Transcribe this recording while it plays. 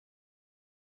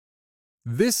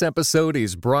This episode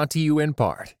is brought to you in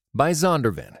part by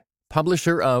Zondervan,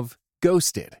 publisher of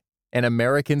Ghosted, An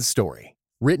American Story,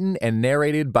 written and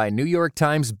narrated by New York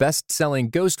Times best-selling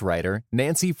ghostwriter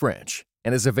Nancy French,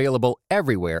 and is available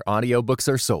everywhere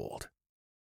audiobooks are sold.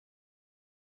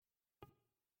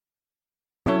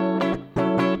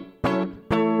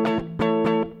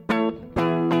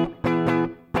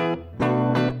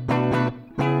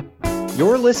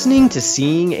 You're listening to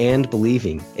Seeing and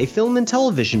Believing, a film and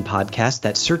television podcast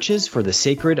that searches for the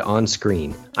sacred on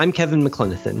screen. I'm Kevin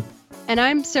McLenithan. And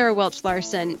I'm Sarah Welch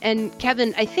Larson. And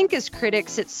Kevin, I think as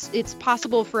critics, it's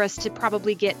possible for us to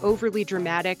probably get overly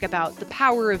dramatic about the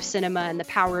power of cinema and the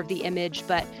power of the image.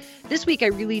 But this week, I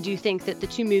really do think that the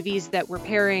two movies that we're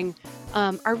pairing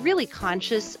are really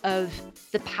conscious of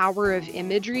the power of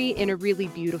imagery in a really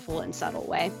beautiful and subtle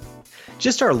way.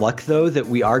 Just our luck, though, that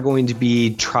we are going to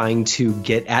be trying to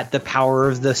get at the power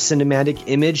of the cinematic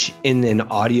image in an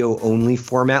audio-only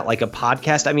format like a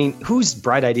podcast. I mean, whose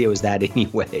bright idea was that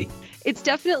anyway? It's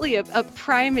definitely a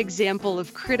prime example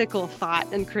of critical thought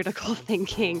and critical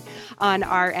thinking on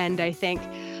our end, I think.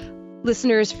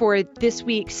 Listeners, for this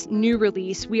week's new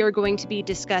release, we are going to be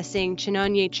discussing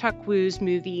Chinonye Chukwu's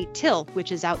movie Till,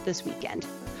 which is out this weekend.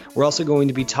 We're also going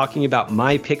to be talking about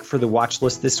my pick for the watch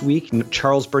list this week,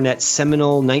 Charles Burnett's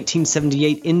seminal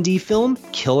 1978 indie film,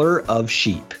 Killer of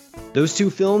Sheep. Those two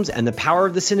films and the power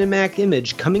of the cinematic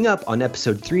image coming up on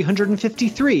episode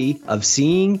 353 of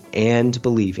Seeing and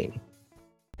Believing.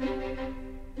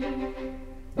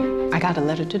 I got a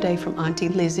letter today from Auntie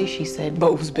Lizzie. She said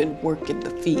Bo's been working the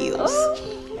fields.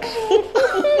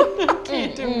 I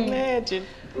can't imagine.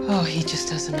 Oh, he just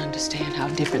doesn't understand how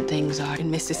different things are in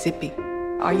Mississippi.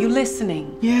 Are you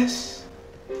listening? Yes.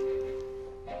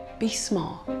 Be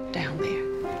small down there.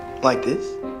 Like this?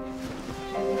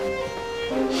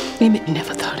 Emmett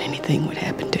never thought anything would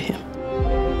happen to him.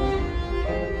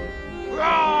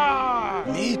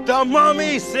 Meet the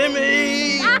mummy,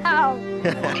 Simmy!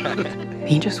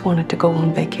 He just wanted to go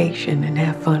on vacation and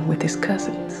have fun with his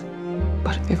cousins.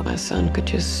 But if my son could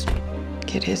just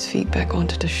get his feet back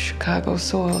onto the Chicago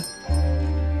soil,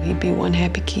 he'd be one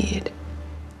happy kid.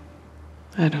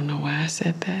 I don't know why I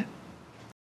said that.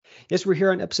 Yes, we're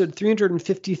here on episode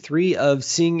 353 of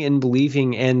Seeing and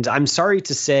Believing, and I'm sorry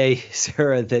to say,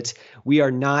 Sarah, that we are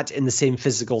not in the same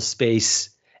physical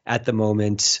space at the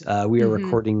moment. We are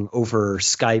recording over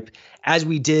Skype, as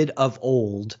we did of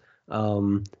old,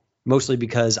 mostly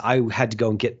because I had to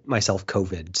go and get myself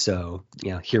COVID. So,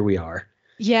 yeah, here we are.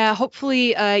 Yeah,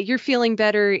 hopefully you're feeling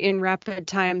better in rapid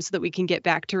time so that we can get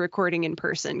back to recording in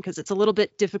person, because it's a little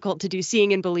bit difficult to do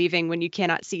Seeing and Believing when you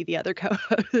cannot see the other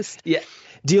co-host. Yeah,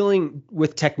 dealing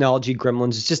with technology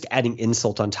gremlins is just adding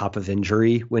insult on top of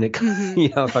injury. When it,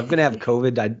 if I'm going to have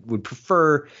COVID, I would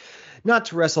prefer not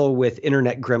to wrestle with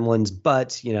internet gremlins,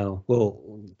 but,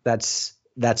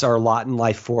 that's our lot in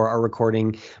life for our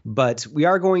recording. But we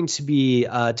are going to be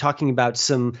talking about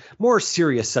some more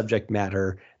serious subject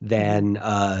matter than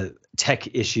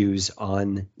tech issues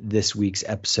on this week's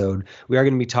episode. We are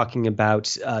going to be talking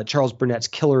about Charles Burnett's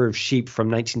Killer of Sheep from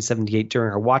 1978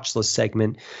 during our watch list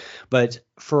segment. But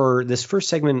for this first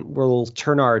segment, we'll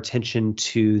turn our attention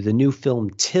to the new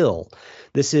film Till.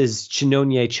 This is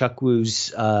Chinonye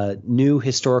Chukwu's new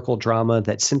historical drama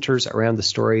that centers around the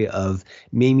story of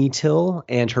Mamie Till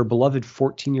and her beloved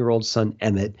 14-year-old son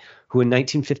Emmett, who in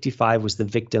 1955 was the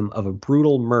victim of a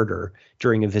brutal murder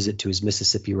during a visit to his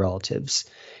Mississippi relatives.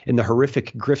 In the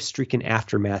horrific grief-stricken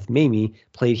aftermath, Mamie,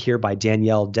 played here by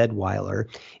Danielle Deadwyler,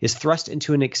 is thrust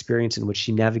into an experience in which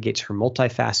she navigates her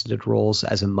multifaceted roles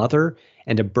as a mother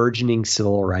and a burgeoning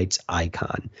civil rights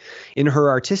icon. In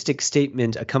her artistic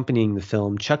statement accompanying the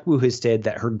film, Chukwu has stated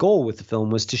that her goal with the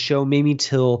film was to show Mamie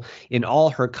Till in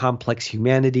all her complex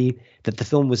humanity, that the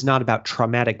film was not about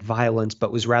traumatic violence,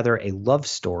 but was rather a love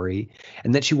story,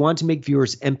 and that she wanted to make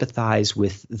viewers empathize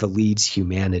with the lead's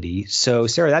humanity. So,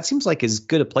 Sarah, that seems like as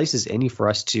good a place as any for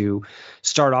us to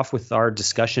start off with our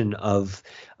discussion of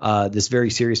this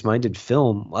very serious-minded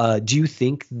film. Do you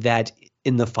think that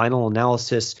in the final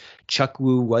analysis,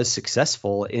 Chukwu was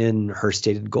successful in her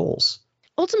stated goals?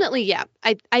 Ultimately, yeah.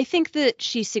 I think that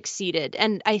she succeeded.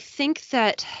 And I think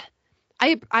that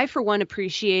I, for one,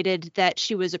 appreciated that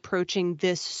she was approaching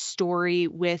this story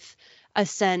with a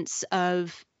sense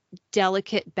of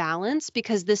delicate balance,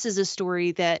 because this is a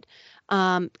story that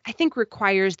I think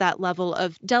requires that level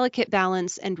of delicate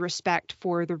balance and respect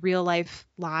for the real life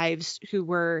lives who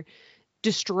were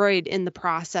destroyed in the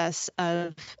process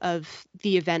of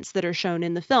the events that are shown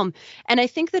in the film. And I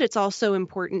think that it's also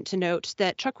important to note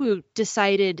that Chuck Woo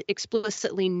decided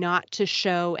explicitly not to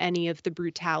show any of the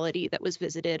brutality that was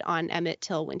visited on Emmett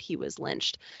Till when he was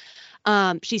lynched.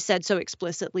 She said so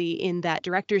explicitly in that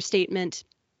director's statement.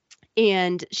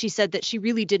 And she said that she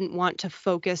really didn't want to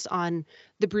focus on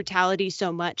the brutality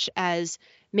so much as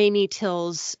Mamie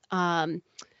Till's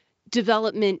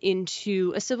development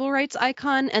into a civil rights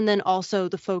icon, and then also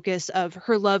the focus of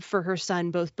her love for her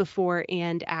son both before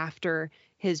and after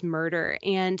his murder.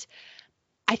 And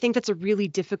I think that's a really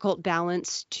difficult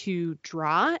balance to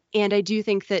draw. And I do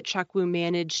think that Chuck Woo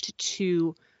managed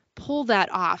to pull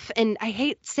that off. And I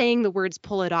hate saying the words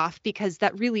pull it off because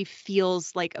that really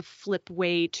feels like a flip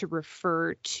way to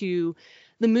refer to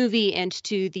the movie and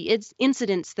to the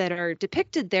incidents that are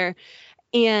depicted there.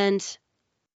 And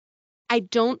I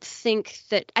don't think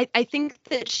that I think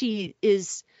that she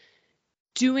is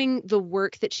doing the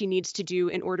work that she needs to do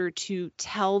in order to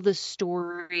tell the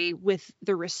story with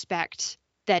the respect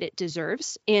that it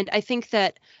deserves. And I think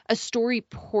that a story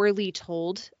poorly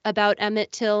told about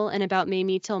Emmett Till and about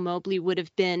Mamie Till Mobley would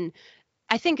have been,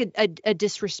 I think, a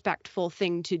disrespectful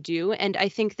thing to do. And I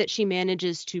think that she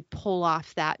manages to pull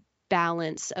off that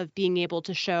balance of being able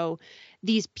to show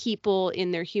these people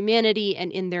in their humanity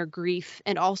and in their grief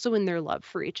and also in their love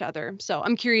for each other. So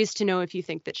I'm curious to know if you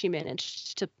think that she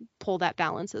managed to pull that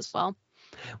balance as well.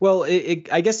 Well,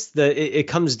 I guess it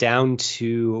comes down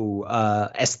to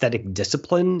aesthetic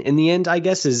discipline in the end, I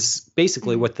guess, is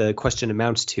basically what the question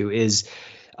amounts to, is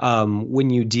when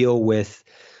you deal with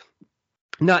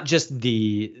not just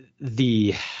the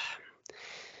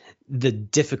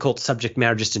difficult subject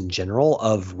matter just in general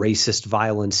of racist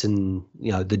violence in,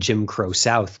 you know, the Jim Crow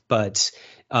South, but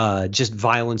just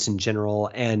violence in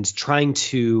general, and trying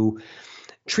to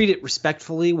treat it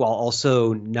respectfully while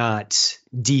also not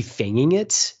defanging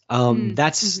it.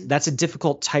 That's a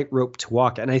difficult tightrope to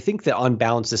walk. And I think that on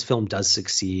balance, this film does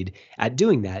succeed at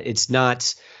doing that. It's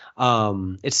not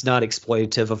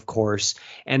exploitative, of course.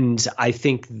 And I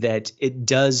think that it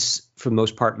does, for the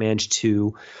most part, manage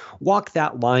to walk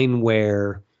that line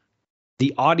where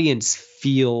the audience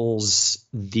feels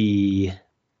the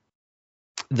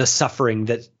suffering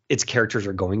that its characters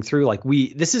are going through. Like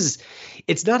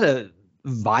it's not a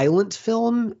violent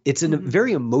film. It's a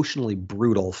very emotionally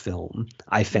brutal film,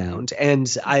 I found. And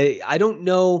I don't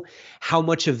know how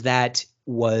much of that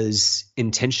was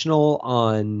intentional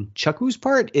on Chuck Woo's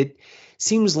part. It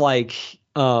seems like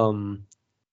in,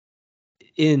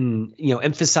 you know,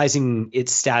 emphasizing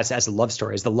its status as a love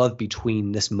story, as the love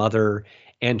between this mother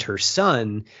and her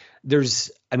son, there's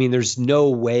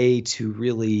no way to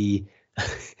really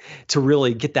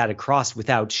get that across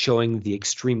without showing the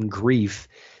extreme grief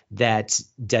that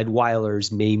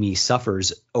Deadwyler's Mamie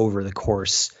suffers over the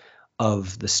course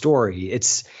of the story.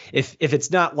 It's if it's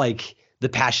not like the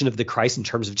Passion of the Christ in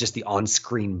terms of just the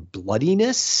on-screen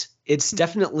bloodiness, it's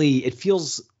definitely, it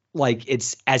feels like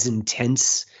it's as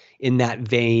intense in that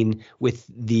vein with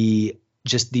the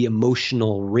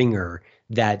emotional ringer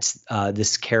that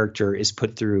this character is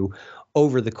put through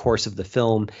over the course of the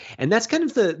film. And that's kind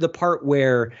of the part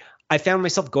where I found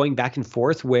myself going back and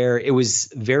forth, where it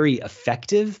was very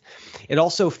effective. It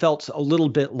also felt a little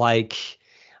bit like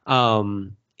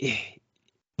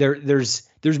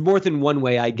there's more than one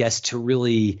way, I guess, to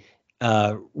really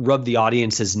rub the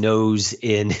audience's nose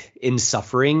in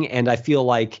suffering. And I feel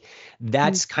like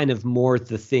that's kind of more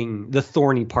the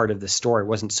thorny part of the story. It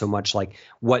wasn't so much like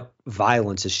what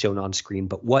violence is shown on screen,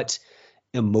 but what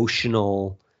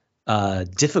emotional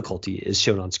difficulty is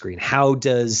shown on screen. How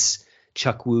does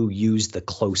Chuck Woo use the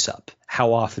close-up?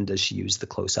 How often does she use the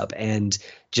close-up? And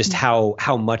just how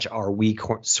much are we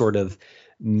sort of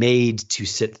made to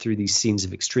sit through these scenes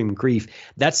of extreme grief?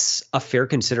 That's a fair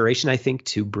consideration, I think,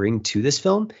 to bring to this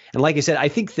film. And like I said, I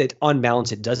think that on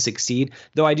balance it does succeed,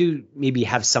 though I do maybe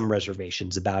have some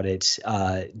reservations about it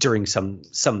during some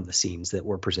of the scenes that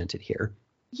were presented here.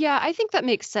 Yeah, I think that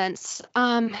makes sense.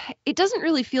 It doesn't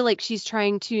really feel like she's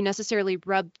trying to necessarily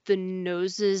rub the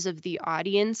noses of the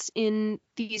audience in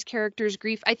these characters'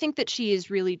 grief. I think that she is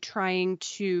really trying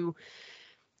to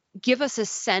give us a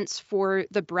sense for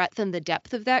the breadth and the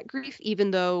depth of that grief,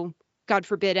 even though, God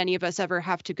forbid, any of us ever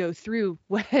have to go through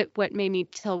what Mamie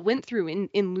Till went through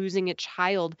in losing a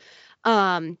child.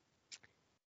 I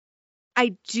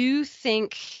do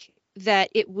think that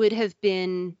it would have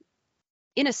been,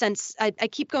 in a sense, I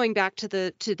keep going back to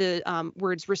the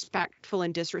words respectful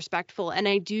and disrespectful. And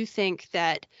I do think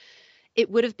that it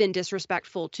would have been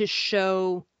disrespectful to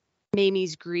show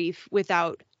Mamie's grief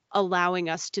without allowing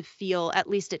us to feel at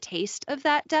least a taste of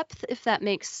that depth, if that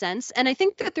makes sense. And I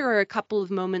think that there are a couple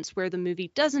of moments where the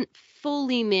movie doesn't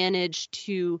fully manage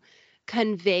to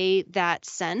convey that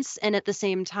sense. And at the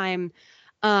same time,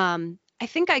 I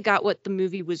think I got what the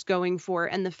movie was going for,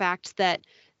 and the fact that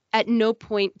at no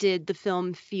point did the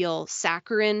film feel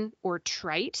saccharine or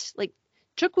trite. Like,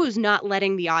 Chuk Woo's not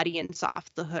letting the audience off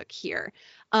the hook here.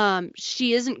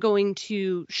 She isn't going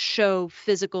to show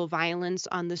physical violence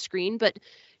on the screen, but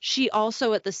she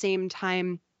also at the same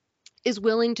time is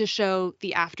willing to show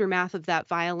the aftermath of that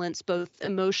violence, both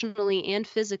emotionally and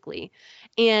physically.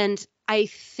 And I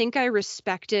think I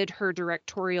respected her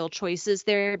directorial choices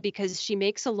there, because she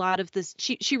makes a lot of this.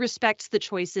 She respects the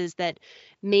choices that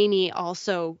Mamie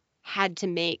also had to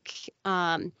make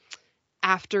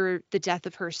after the death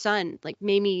of her son. Like,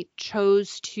 Mamie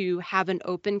chose to have an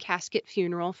open casket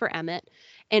funeral for Emmett,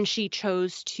 and she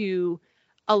chose to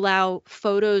allow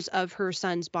photos of her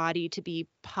son's body to be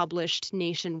published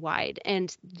nationwide.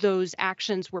 And those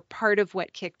actions were part of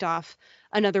what kicked off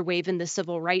another wave in the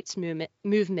civil rights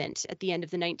movement at the end of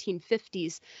the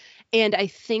 1950s. And I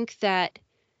think that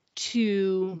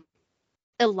to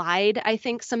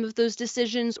elide, some of those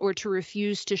decisions, or to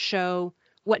refuse to show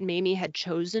what Mamie had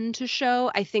chosen to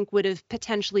show, I think would have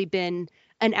potentially been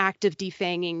an act of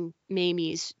defanging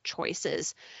Mamie's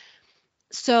choices.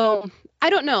 So I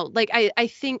don't know. Like, I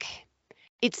think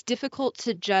it's difficult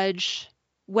to judge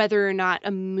whether or not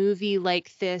a movie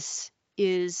like this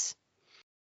is,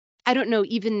 I don't know,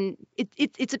 even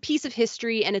it's a piece of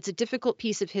history, and it's a difficult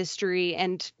piece of history.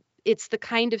 And it's the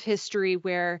kind of history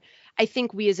where I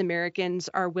think we as Americans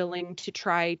are willing to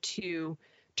try to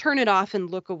turn it off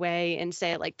and look away and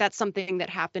say, like, that's something that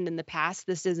happened in the past.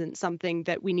 This isn't something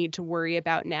that we need to worry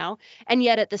about now. And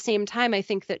yet at the same time, I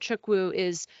think that Chuk Woo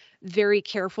is very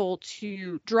careful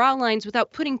to draw lines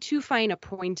without putting too fine a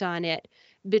point on it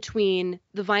between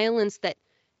the violence that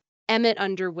Emmett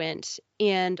underwent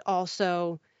and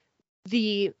also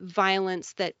the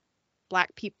violence that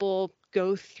Black people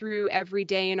go through every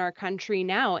day in our country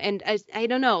now. And I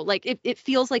don't know, like, it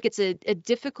feels like it's a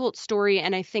difficult story.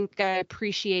 And I think I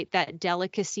appreciate that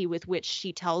delicacy with which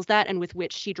she tells that, and with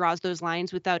which she draws those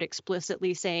lines without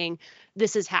explicitly saying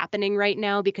this is happening right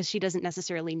now, because she doesn't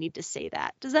necessarily need to say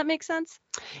that. Does that make sense?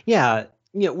 Yeah.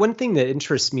 One thing that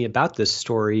interests me about this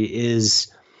story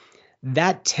is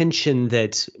that tension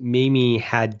that Mamie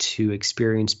had to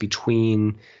experience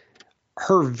between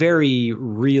her very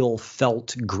real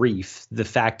felt grief, the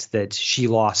fact that she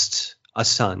lost a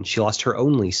son, she lost her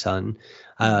only son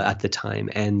at the time,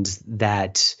 and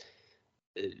that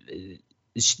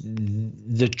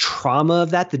the trauma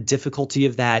of that, the difficulty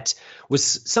of that, was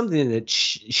something that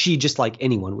she just like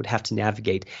anyone would have to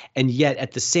navigate. And yet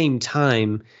at the same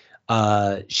time,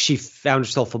 she found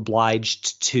herself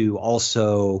obliged to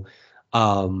also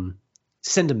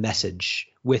send a message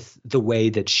with the way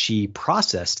that she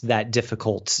processed that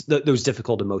those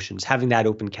difficult emotions, having that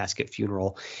open casket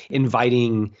funeral,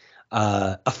 inviting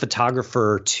a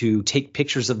photographer to take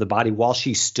pictures of the body while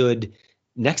she stood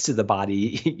next to the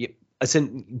body,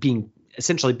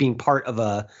 essentially being part of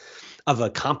a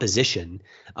composition.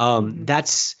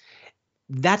 That's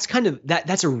kind of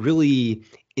that's a really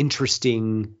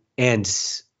interesting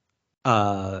and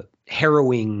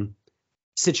harrowing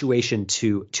situation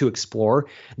to explore,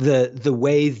 the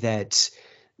way that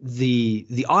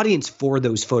the audience for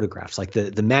those photographs, like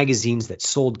the magazines that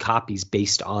sold copies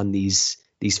based on these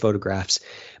photographs,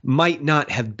 might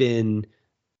not have been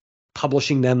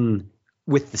publishing them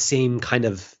with the same kind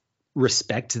of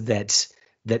respect that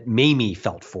Mamie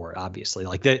felt for it, obviously.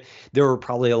 Like there were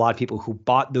probably a lot of people who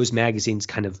bought those magazines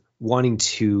kind of wanting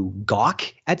to gawk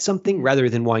at something rather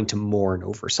than wanting to mourn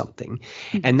over something.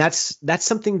 Mm-hmm. And that's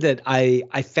something that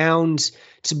I found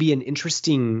to be an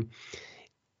interesting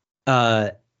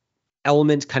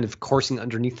element kind of coursing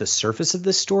underneath the surface of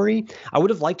this story. I would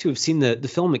have liked to have seen the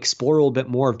film explore a little bit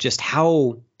more of just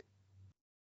how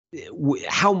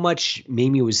much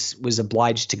Mamie was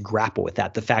obliged to grapple with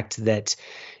that. The fact that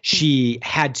she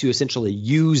had to essentially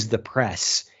use the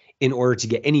press in order to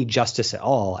get any justice at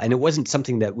all. And it wasn't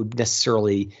something that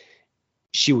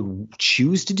she would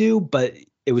choose to do, but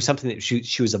it was something that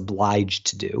she was obliged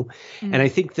to do. Mm-hmm. And I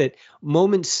think that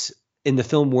moments in the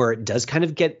film where it does kind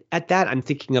of get at that, I'm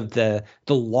thinking of the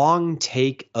long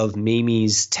take of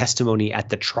Mamie's testimony at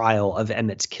the trial of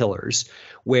Emmett's killers,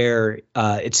 where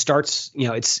it starts,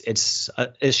 it's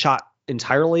shot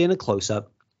entirely in a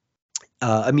close-up,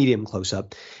 a medium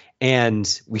close-up.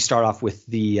 And we start off with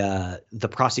the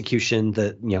prosecution,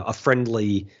 a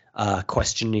friendly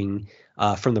questioning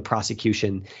from the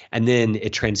prosecution, and then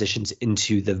it transitions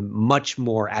into the much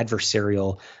more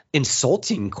adversarial,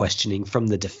 insulting questioning from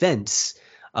the defense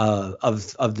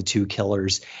of the two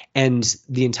killers. And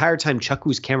the entire time, Chuck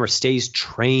Wu's camera stays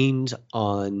trained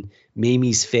on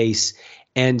Mamie's face.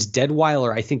 And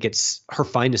Deadwyler, I think it's her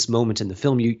finest moment in the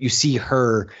film. You see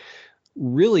her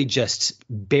really just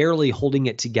barely holding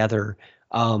it together,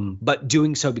 but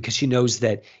doing so because she knows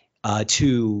that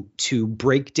to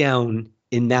break down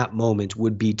in that moment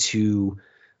would be to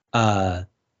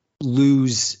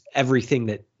lose everything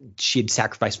that she had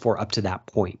sacrificed for up to that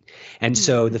point. And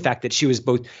so the fact that she was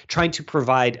both trying to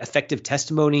provide effective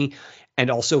testimony and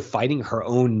also fighting her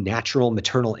own natural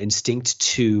maternal instinct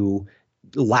to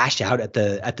lash out at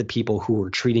the people who were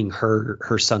treating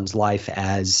her son's life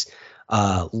as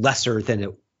lesser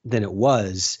than it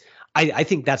was. I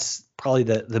think that's probably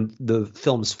the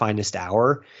film's finest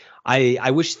hour.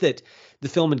 I wish that the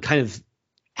film had kind of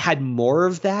had more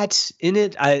of that in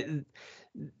it.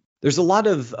 There's a lot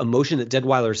of emotion that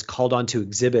Deadwyler's called on to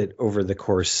exhibit over the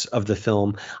course of the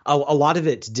film. A lot of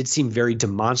it did seem very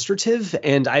demonstrative,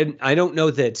 and I don't know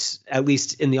that, at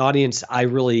least in the audience, I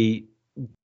really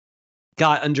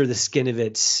got under the skin of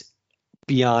it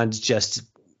beyond just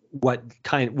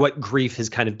what grief has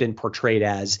kind of been portrayed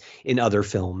as in other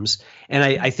films. And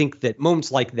I think that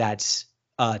moments like that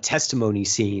testimony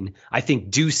scene, I think,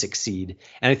 do succeed.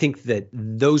 And I think that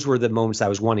those were the moments I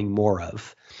was wanting more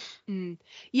of.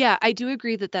 Yeah, I do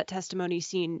agree that testimony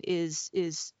scene is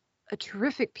a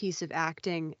terrific piece of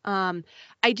acting.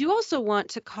 I do also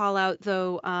want to call out,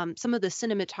 though, some of the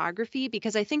cinematography,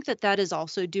 because I think that is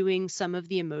also doing some of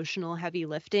the emotional heavy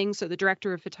lifting. So the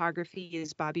director of photography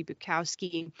is Bobby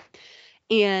Bukowski.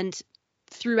 And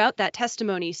throughout that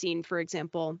testimony scene, for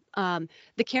example,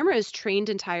 the camera is trained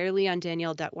entirely on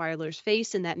Danielle Deadwyler's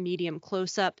face in that medium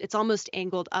close-up. It's almost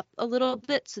angled up a little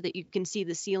bit so that you can see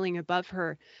the ceiling above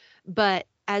her. But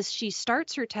as she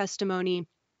starts her testimony,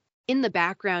 in the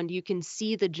background, you can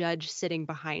see the judge sitting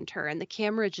behind her, and the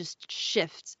camera just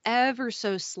shifts ever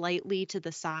so slightly to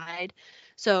the side.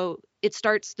 So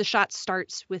the shot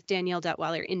starts with Danielle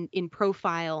Deadwyler in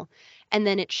profile, and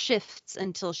then it shifts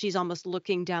until she's almost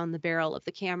looking down the barrel of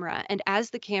the camera. And as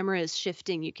the camera is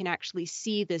shifting, you can actually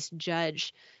see this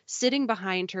judge sitting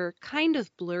behind her, kind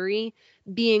of blurry,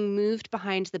 being moved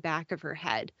behind the back of her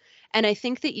head. And I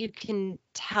think that you can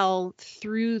tell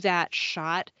through that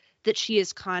shot that she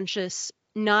is conscious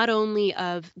not only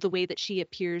of the way that she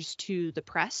appears to the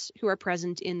press who are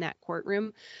present in that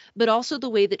courtroom, but also the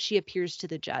way that she appears to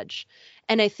the judge.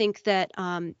 And I think that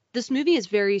this movie is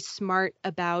very smart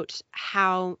about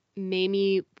how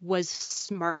Mamie was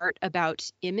smart about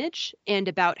image and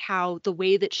about how the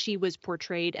way that she was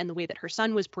portrayed and the way that her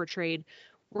son was portrayed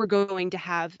were going to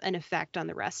have an effect on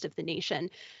the rest of the nation.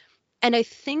 And I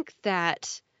think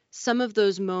that some of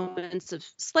those moments of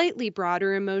slightly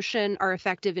broader emotion are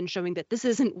effective in showing that this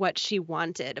isn't what she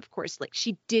wanted. Of course, like,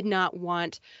 she did not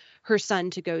want her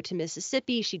son to go to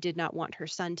Mississippi. She did not want her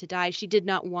son to die. She did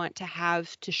not want to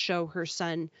have to show her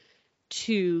son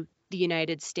to the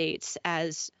United States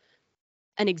as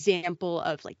an example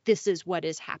of, like, this is what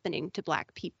is happening to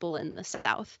Black people in the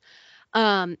South.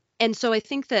 And so I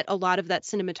think that a lot of that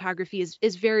cinematography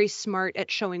is very smart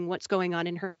at showing what's going on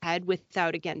in her head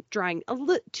without, again, drawing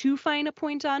too fine a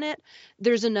point on it.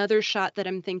 There's another shot that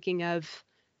I'm thinking of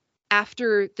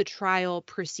after the trial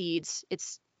proceeds.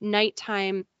 It's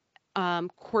nighttime.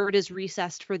 Court is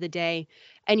recessed for the day,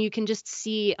 and you can just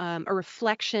see a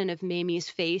reflection of Mamie's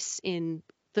face in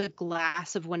the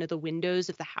glass of one of the windows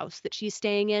of the house that she's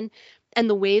staying in. And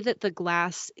the way that the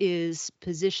glass is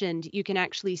positioned, you can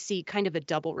actually see kind of a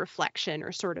double reflection,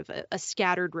 or sort of a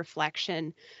scattered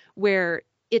reflection, where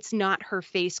it's not her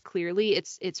face clearly,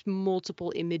 it's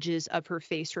multiple images of her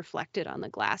face reflected on the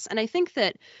glass. And I think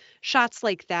that shots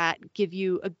like that give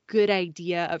you a good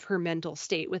idea of her mental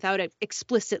state without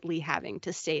explicitly having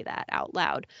to say that out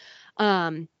loud.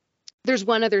 There's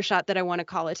one other shot that I want to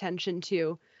call attention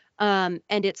to. And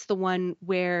it's the one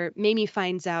where Mamie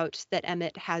finds out that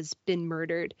Emmett has been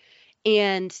murdered.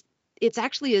 And it's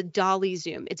actually a dolly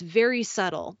zoom. It's very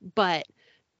subtle, but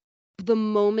the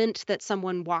moment that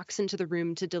someone walks into the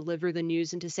room to deliver the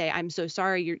news and to say, "I'm so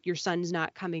sorry, your son's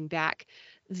not coming back,"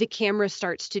 the camera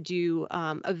starts to do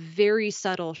a very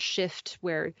subtle shift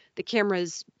where the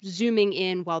camera's zooming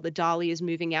in while the dolly is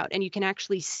moving out. And you can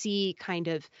actually see kind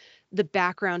of the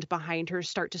background behind her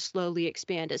start to slowly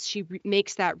expand as she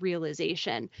makes that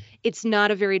realization. It's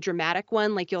not a very dramatic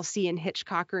one like you'll see in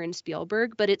Hitchcock or in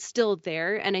Spielberg, but it's still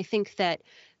there. And I think that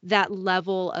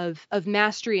level of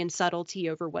mastery and subtlety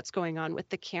over what's going on with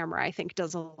the camera, I think,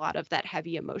 does a lot of that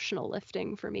heavy emotional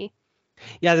lifting for me.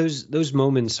 Yeah, those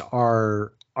moments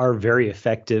are very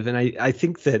effective, and I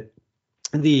think that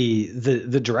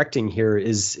the directing here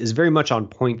is very much on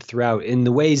point throughout in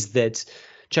the ways that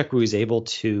Chuck Woo is able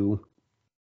to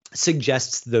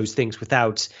suggest those things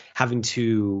without having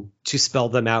to spell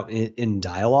them out in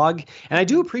dialogue. And I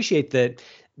do appreciate that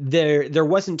there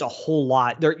wasn't a whole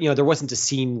lot there. There wasn't a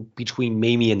scene between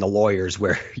Mamie and the lawyers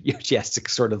where she has to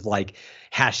sort of like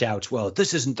hash out, well,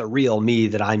 this isn't the real me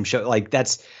that I'm showing. Like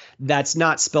that's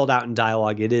not spelled out in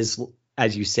dialogue. It is,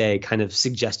 as you say, kind of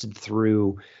suggested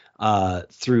through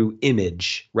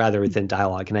image rather than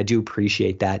dialogue. And I do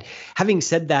appreciate that. Having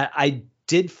said that, I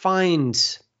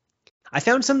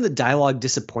found some of the dialogue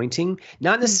disappointing,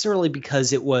 not necessarily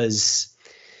because it was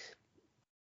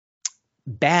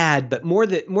bad, but more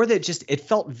that just it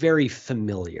felt very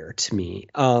familiar to me.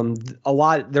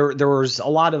 There was a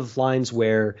lot of lines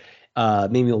where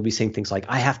Mamie will be saying things like,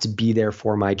 "I have to be there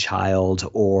for my child,"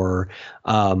 or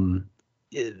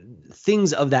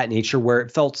things of that nature, where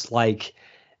it felt like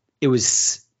it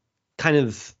was kind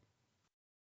of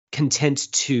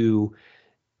content to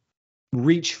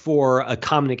reach for a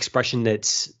common expression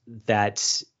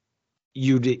that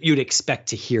you'd expect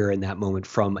to hear in that moment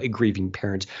from a grieving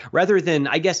parent, rather than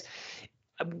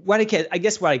what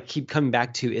I keep coming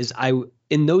back to is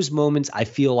in those moments I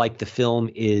feel like the film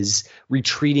is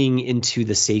retreating into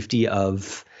the safety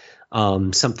of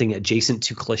something adjacent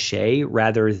to cliche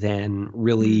rather than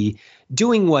really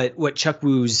doing what Chuck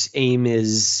Woo's aim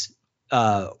is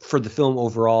for the film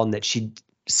overall, and that she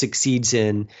succeeds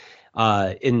in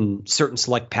certain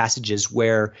select passages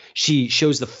where she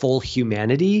shows the full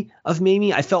humanity of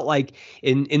Mamie. I felt like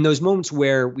in those moments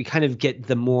where we kind of get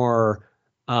the more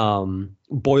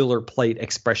boilerplate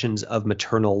expressions of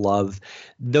maternal love,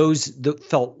 those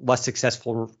felt less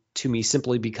successful to me,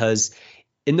 simply because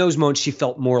in those moments she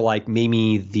felt more like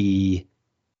Mamie the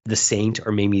saint,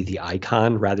 or Mamie the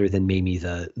icon, rather than Mamie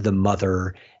the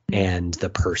mother and the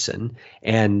person.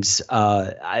 And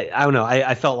I don't know.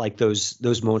 I felt like those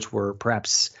moments were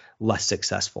perhaps less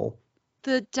successful.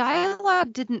 The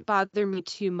dialogue didn't bother me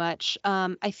too much.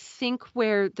 I think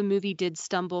where the movie did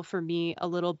stumble for me a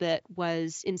little bit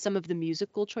was in some of the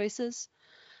musical choices.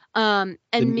 And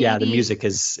Yeah, the maybe music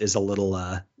is a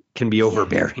little can be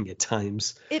overbearing at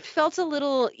times. it felt a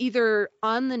little either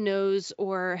on the nose,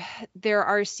 or there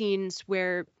are scenes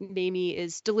where Mamie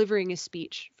is delivering a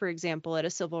speech, for example, at a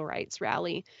civil rights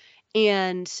rally,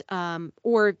 and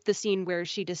or the scene where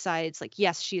she decides, like,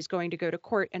 yes, she is going to go to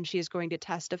court and she is going to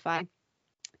testify.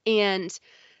 And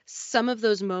some of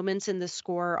those moments in the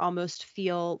score almost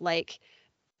feel like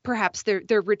perhaps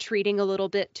they're retreating a little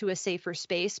bit to a safer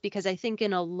space, because I think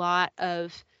in a lot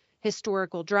of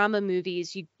historical drama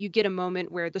movies you get a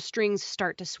moment where the strings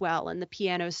start to swell and the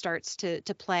piano starts to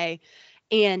play,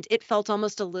 and it felt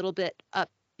almost a little bit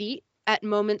upbeat at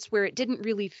moments where it didn't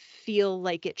really feel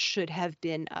like it should have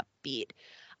been upbeat.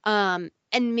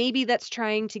 And maybe that's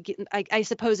trying to get, I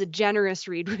suppose a generous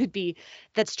read would be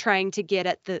that's trying to get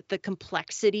at the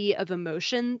complexity of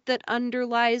emotion that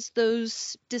underlies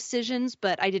those decisions,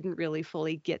 but I didn't really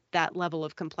fully get that level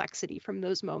of complexity from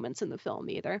those moments in the film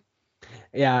either.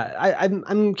 Yeah,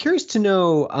 I'm curious to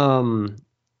know.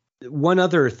 One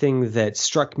other thing that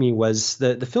struck me was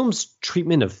the film's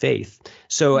treatment of faith.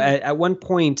 So at one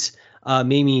point,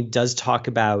 Mamie does talk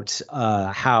about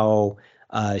how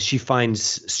she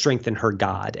finds strength in her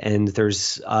God, and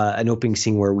there's an opening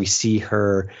scene where we see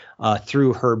her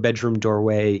through her bedroom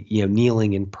doorway,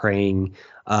 kneeling and praying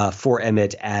for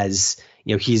Emmett, as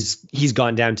he's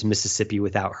gone down to Mississippi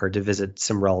without her to visit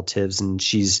some relatives, and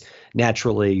she's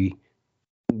naturally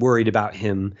worried about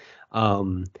him.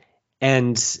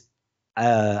 And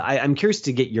I'm curious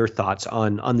to get your thoughts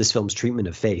on this film's treatment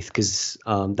of faith, because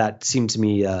that seemed to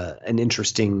me an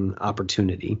interesting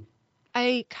opportunity.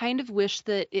 I kind of wish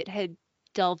that it had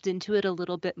delved into it a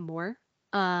little bit more.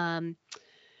 I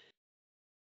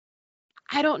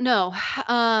don't know.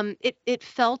 It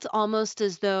felt almost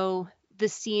as though the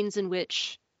scenes in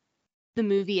which the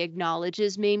movie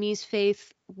acknowledges Mamie's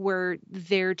faith were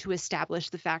there to establish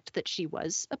the fact that she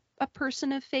was a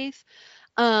person of faith.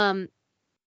 I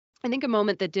think a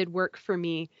moment that did work for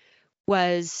me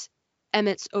was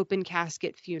Emmett's open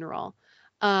casket funeral.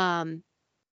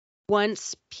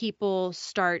 Once people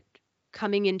start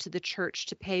coming into the church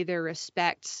to pay their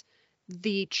respects,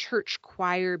 the church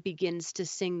choir begins to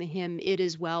sing the hymn, "It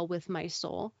Is Well With My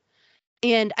Soul."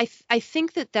 And I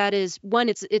think that is one,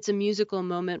 it's a musical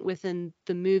moment within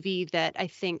the movie that I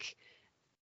think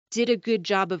did a good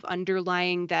job of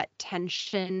underlying that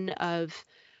tension of,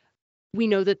 we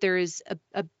know that there is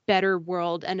a better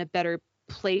world and a better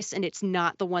place, and it's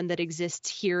not the one that exists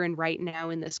here and right now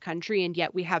in this country, and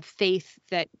yet we have faith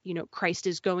that, you know, Christ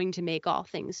is going to make all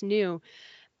things new.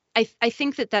 I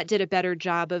think that did a better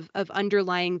job of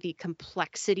underlying the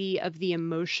complexity of the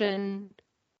emotion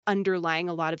underlying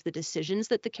a lot of the decisions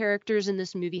that the characters in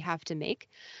this movie have to make.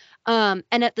 And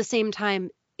at the same time,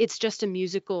 it's just a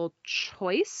musical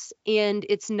choice, and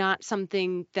it's not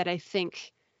something that I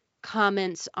think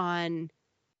comments on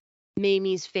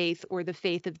Mamie's faith or the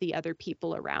faith of the other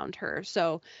people around her.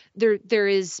 So there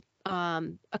is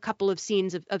a couple of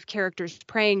scenes of characters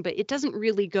praying, but it doesn't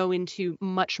really go into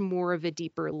much more of a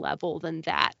deeper level than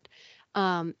that.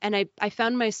 And I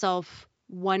found myself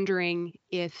wondering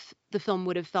if the film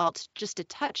would have felt just a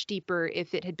touch deeper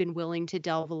if it had been willing to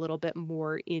delve a little bit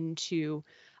more into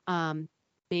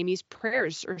Mamie's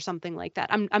prayers or something like that.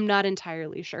 I'm not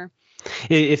entirely sure.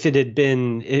 If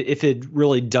it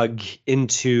really dug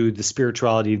into the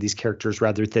spirituality of these characters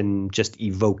rather than just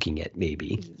evoking it,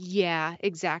 maybe. Yeah,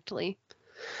 exactly.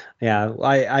 Yeah,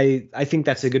 I think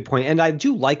that's a good point. And I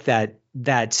do like that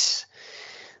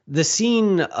the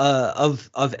scene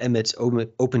of Emmett's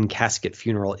open casket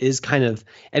funeral is kind of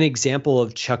an example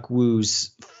of Chuck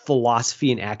Wu's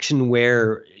philosophy in action,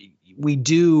 where we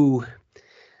do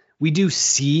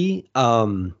see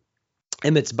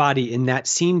Emmett's body in that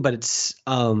scene, but it's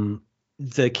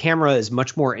the camera is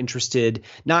much more interested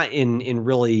not in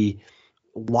really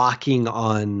locking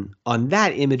on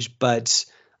that image, but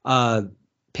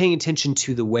paying attention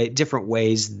to the different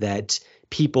ways that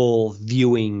people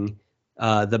viewing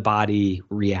the body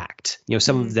react. You know,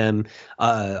 some of them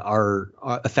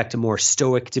affect a more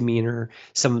stoic demeanor.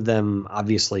 Some of them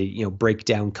obviously, you know, break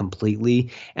down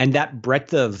completely. And that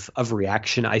breadth of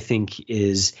reaction, I think,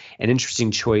 is an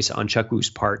interesting choice on Chuck Wu's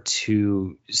part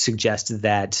to suggest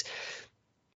that,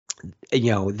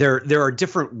 you know, there are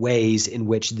different ways in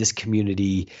which this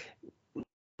community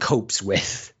copes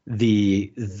with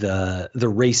the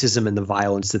racism and the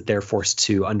violence that they're forced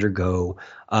to undergo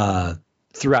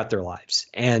throughout their lives.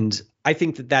 And I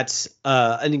think that that's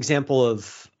an example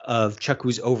of Chuck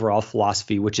Wu's overall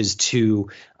philosophy, which is to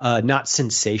not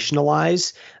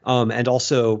sensationalize and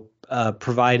also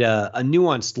provide a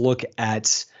nuanced look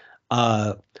at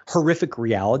horrific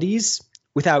realities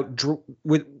without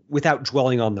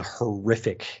dwelling on the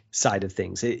horrific side of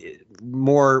things.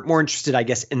 More interested, I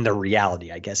guess, in the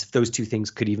reality. I guess if those two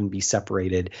things could even be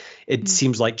separated, it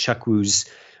seems like Chuck Wu's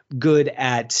good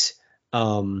at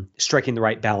striking the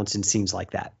right balance in scenes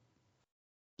like that.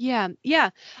 Yeah.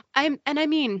 I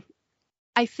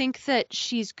think that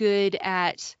she's good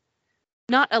at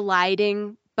not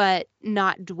eliding, but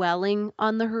not dwelling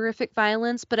on the horrific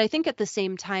violence. But I think at the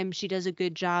same time, she does a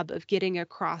good job of getting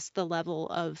across the level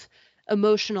of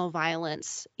emotional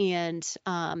violence and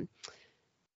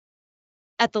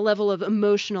at the level of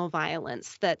emotional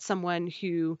violence that someone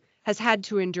who has had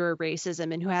to endure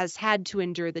racism and who has had to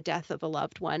endure the death of a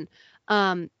loved one,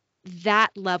 that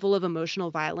level of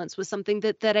emotional violence was something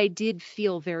that I did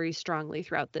feel very strongly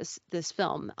throughout this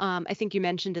film. I think you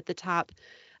mentioned at the top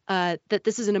that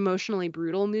this is an emotionally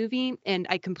brutal movie, and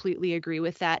I completely agree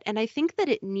with that. And I think that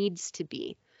it needs to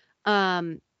be,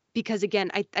 because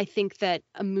again, I think that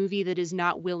a movie that is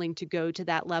not willing to go to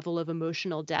that level of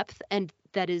emotional depth and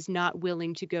that is not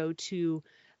willing to go to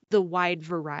the wide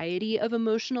variety of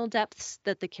emotional depths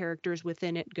that the characters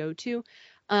within it go to,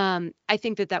 I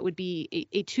think that would be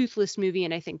a toothless movie,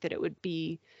 and I think that it would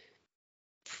be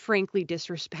frankly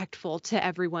disrespectful to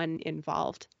everyone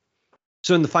involved.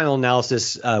 So in the final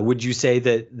analysis, would you say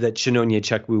that Shinonya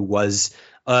Chuck Wu was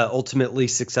ultimately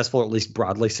successful, or at least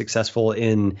broadly successful,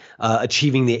 in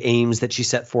achieving the aims that she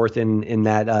set forth in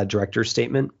that director's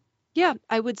statement? Yeah,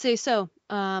 I would say so.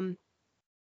 I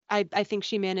think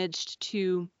she managed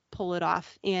to pull it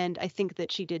off, and I think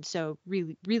that she did so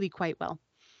really, really quite well.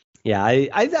 Yeah,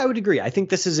 I would agree. I think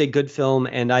this is a good film,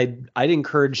 and I'd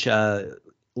encourage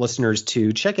listeners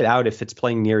to check it out if it's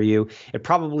playing near you. It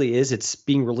probably is. It's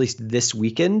being released this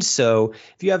weekend, so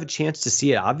if you have a chance to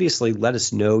see it, obviously let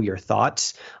us know your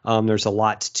thoughts. There's a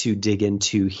lot to dig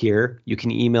into here. You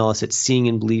can email us at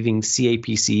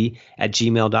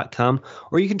seeingandbelievingcapc@gmail.com,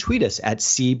 or you can tweet us at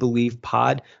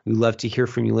 @cbelievepod. We love to hear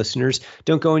from you listeners.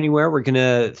 Don't go anywhere. We're going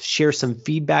to share some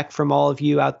feedback from all of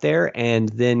you out there and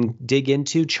then dig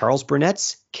into Charles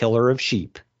Burnett's Killer of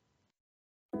Sheep.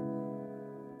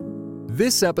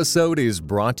 This episode is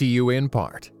brought to you in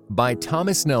part by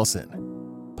Thomas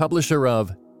Nelson, publisher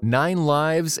of 9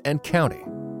 Lives and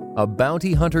Counting, A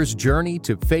Bounty Hunter's Journey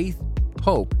to Faith,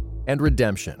 Hope, and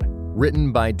Redemption,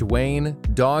 written by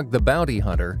Dwayne Dog the Bounty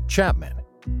Hunter Chapman.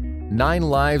 9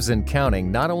 Lives and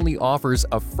Counting not only offers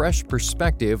a fresh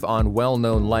perspective on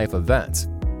well-known life events,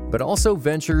 but also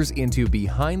ventures into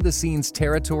behind-the-scenes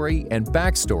territory and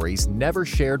backstories never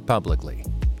shared publicly.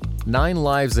 9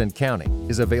 Lives and Counting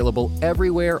is available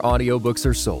everywhere audiobooks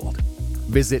are sold.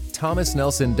 Visit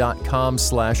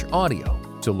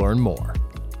thomasnelson.com/audio to learn more.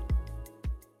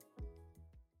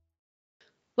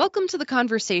 Welcome to The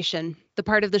Conversation, the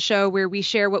part of the show where we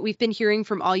share what we've been hearing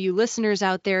from all you listeners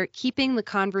out there, keeping the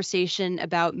conversation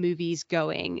about movies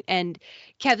going. And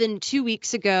Kevin, 2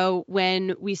 weeks ago,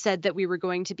 when we said that we were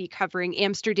going to be covering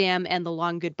Amsterdam and The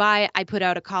Long Goodbye, I put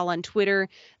out a call on Twitter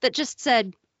that just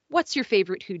said, "What's your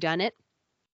favorite whodunit?"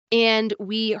 And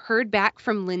we heard back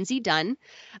from Lindsay Dunn,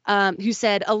 who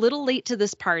said, "A little late to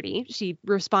this party." She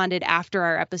responded after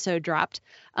our episode dropped.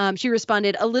 She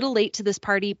responded, "A little late to this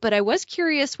party, but I was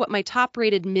curious what my top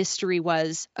rated mystery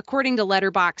was. According to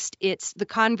Letterboxd, it's The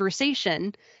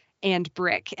Conversation and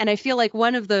Brick." And I feel like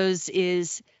one of those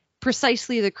is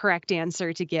precisely the correct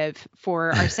answer to give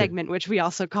for our segment, which we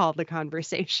also call The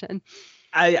Conversation.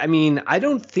 I mean, I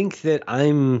don't think that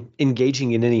I'm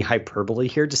engaging in any hyperbole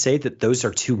here to say that those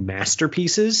are 2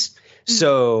 masterpieces. Mm-hmm.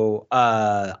 So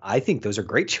I think those are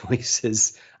great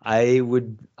choices. I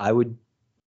would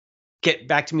get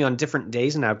back to me on different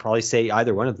days, and I would probably say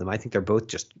either one of them. I think they're both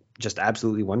just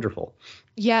absolutely wonderful.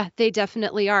 Yeah, they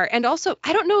definitely are. And also,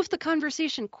 I don't know if The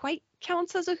Conversation quite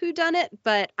counts as a whodunit,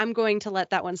 but I'm going to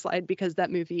let that one slide because that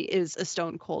movie is a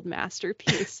stone cold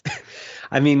masterpiece.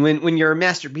 I mean, when you're a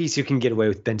masterpiece, you can get away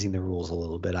with bending the rules a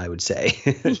little bit, I would say.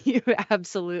 You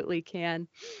absolutely can.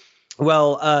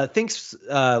 Well, thanks,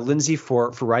 Lindsay, for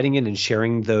writing in and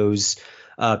sharing those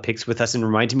picks with us and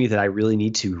reminding me that I really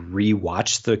need to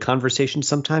rewatch The Conversation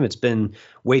sometime. It's been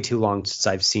way too long since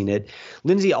I've seen it.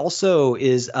 Lindsay also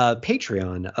is a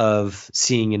Patreon of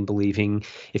Seeing and Believing.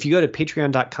 If you go to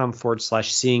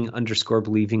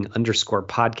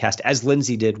patreon.com/seeing_believing_podcast, as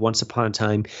Lindsay did once upon a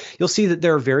time, you'll see that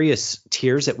there are various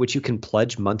tiers at which you can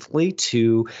pledge monthly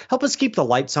to help us keep the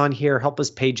lights on here, help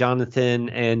us pay Jonathan,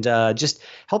 and just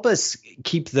help us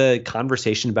keep the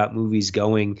conversation about movies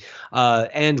going.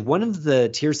 And one of the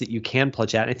tiers that you can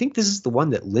pledge at, and I think this is the one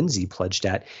that Lindsay pledged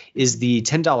at, is the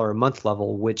 $10 a month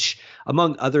level, which,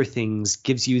 among other things,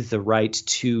 gives you the right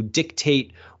to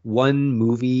dictate one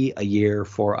movie a year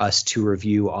for us to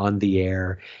review on the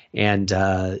air. And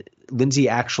Lindsay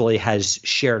actually has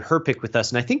shared her pick with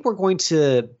us, and I think we're going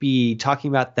to be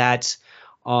talking about that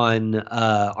on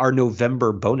our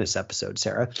November bonus episode,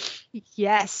 Sarah.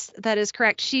 Yes, that is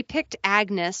correct. She picked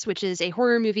Agnes, which is a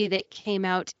horror movie that came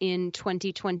out in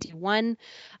 2021,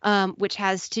 which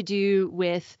has to do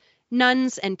with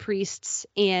nuns and priests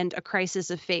and a crisis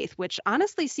of faith, which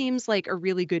honestly seems like a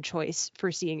really good choice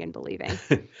for Seeing and Believing.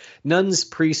 Nuns,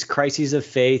 priests, crises of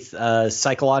faith,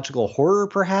 psychological horror,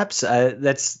 perhaps.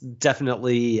 That's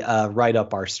definitely right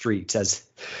up our street, as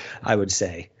I would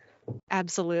say.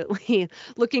 Absolutely.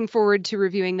 Looking forward to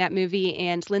reviewing that movie.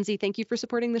 And Lindsay, thank you for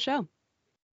supporting the show.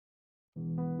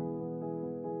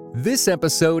 This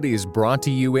episode is brought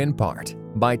to you in part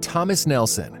by Thomas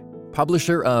Nelson,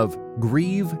 publisher of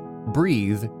Grieve,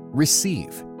 Breathe,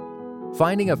 Receive.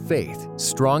 Finding a Faith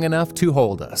Strong Enough to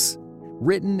Hold Us.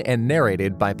 Written and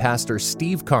narrated by Pastor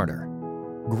Steve Carter.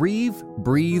 Grieve,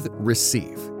 Breathe,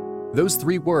 Receive. Those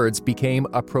 3 words became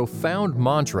a profound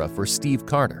mantra for Steve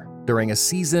Carter during a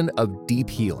season of deep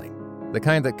healing, the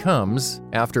kind that comes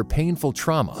after painful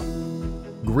trauma.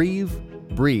 Grieve,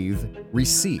 Breathe,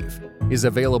 Receive is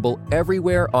available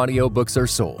everywhere audiobooks are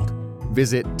sold.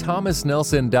 Visit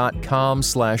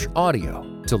thomasnelson.com/audio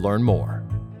to learn more.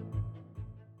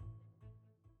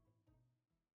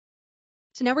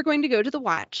 So now we're going to go to the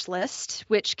watch list,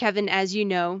 which, Kevin, as you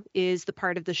know, is the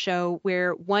part of the show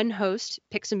where one host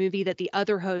picks a movie that the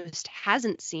other host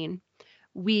hasn't seen.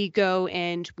 We go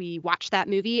and we watch that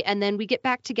movie, and then we get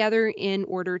back together in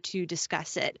order to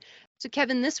discuss it. So,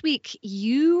 Kevin, this week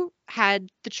you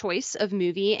had the choice of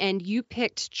movie, and you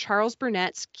picked Charles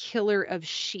Burnett's Killer of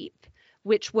Sheep,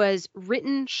 which was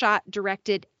written, shot,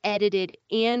 directed, edited,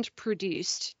 and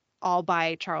produced all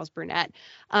by Charles Burnett,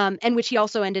 and which he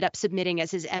also ended up submitting as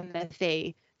his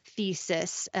MFA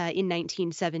thesis in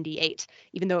 1978,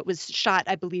 even though it was shot,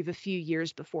 I believe, a few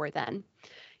years before then.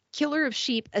 Killer of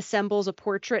Sheep assembles a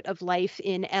portrait of life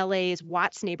in LA's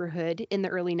Watts neighborhood in the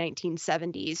early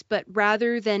 1970s, but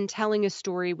rather than telling a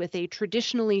story with a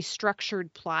traditionally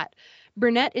structured plot,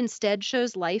 Burnett instead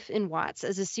shows life in Watts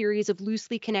as a series of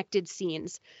loosely connected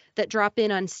scenes that drop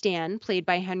in on Stan, played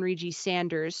by Henry G.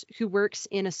 Sanders, who works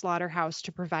in a slaughterhouse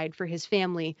to provide for his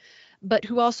family, but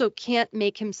who also can't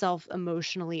make himself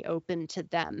emotionally open to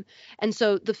them. And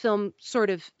so the film sort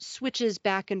of switches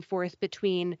back and forth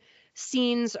between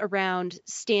scenes around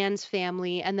Stan's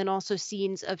family, and then also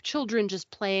scenes of children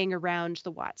just playing around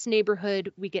the Watts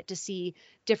neighborhood. We get to see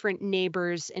different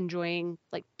neighbors enjoying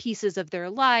like pieces of their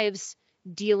lives,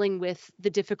 dealing with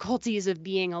the difficulties of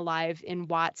being alive in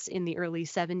Watts in the early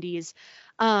 70s,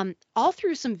 all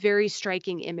through some very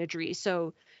striking imagery.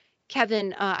 So,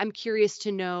 Kevin, I'm curious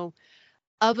to know,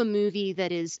 of a movie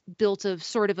that is built of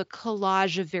sort of a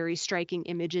collage of very striking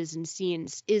images and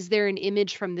scenes, is there an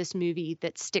image from this movie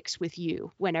that sticks with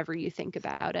you whenever you think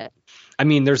about it? I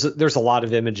mean, there's a lot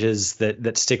of images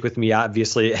that stick with me,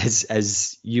 obviously,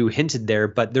 as you hinted there,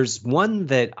 but there's one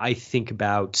that I think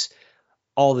about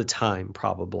all the time,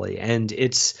 probably, and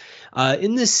it's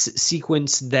in this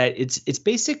sequence that it's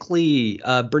basically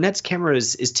Burnett's camera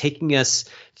is taking us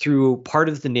through part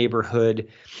of the neighborhood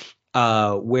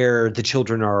where the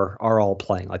children are all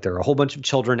playing. Like, there are a whole bunch of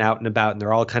children out and about, and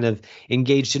they're all kind of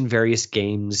engaged in various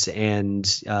games and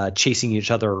chasing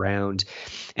each other around.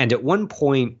 And at one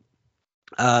point,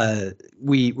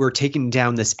 we were taken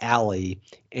down this alley,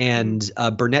 and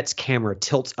Burnett's camera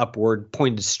tilts upward,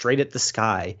 pointed straight at the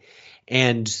sky.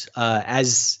 And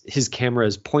as his camera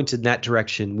is pointed in that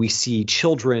direction, we see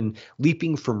children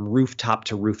leaping from rooftop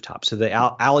to rooftop. So the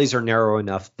alleys are narrow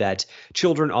enough that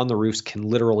children on the roofs can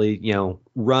literally,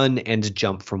 run and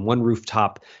jump from one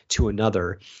rooftop to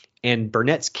another. And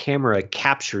Burnett's camera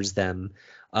captures them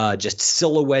just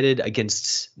silhouetted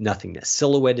against nothingness,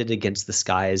 silhouetted against the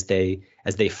sky as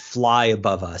they fly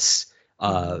above us,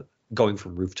 going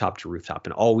from rooftop to rooftop.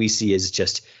 And all we see is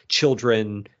just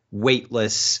children,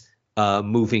 weightless,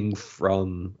 moving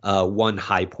from one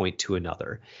high point to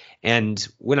another. And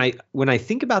when I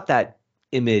think about that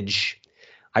image,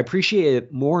 I appreciate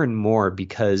it more and more,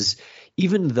 because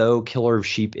even though Killer of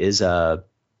Sheep is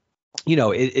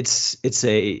it's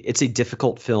a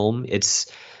difficult film,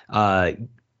 it's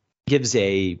gives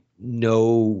a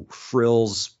no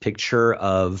frills picture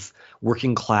of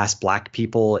working class Black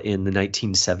people in the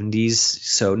 1970s,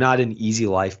 so not an easy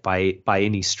life by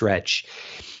any stretch.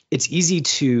 It's easy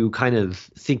to kind of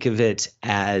think of it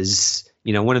as,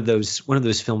 one of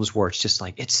those films where it's just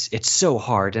like it's so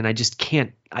hard and I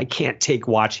can't take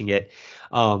watching it.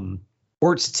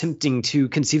 Or it's tempting to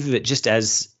conceive of it just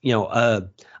as,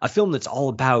 a film that's all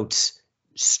about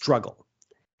struggle.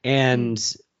 And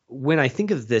when I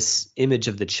think of this image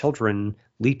of the children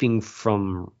leaping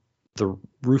from the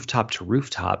rooftop to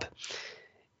rooftop,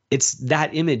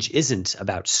 that image isn't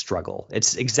about struggle.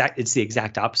 It's the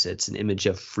exact opposite. It's an image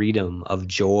of freedom, of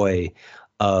joy,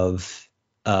 of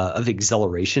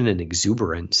exhilaration and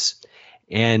exuberance.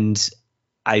 And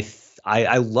I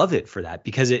love it for that,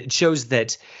 because it shows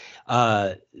that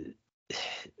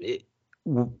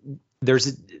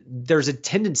there's a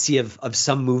tendency of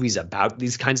some movies about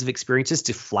these kinds of experiences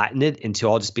to flatten it into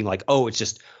all just being like, oh, it's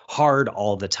just hard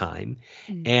all the time.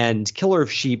 And Killer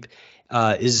of Sheep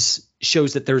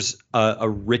shows that there's a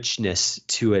richness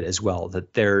to it as well,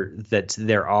 that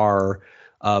there are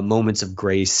moments of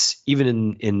grace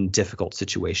even in difficult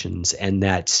situations, and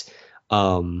that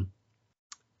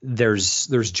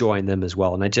there's joy in them as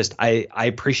well. And I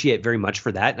appreciate very much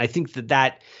for that. And I think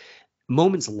that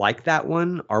moments like that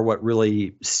one are what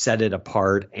really set it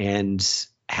apart and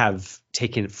have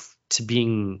taken it to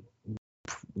being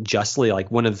justly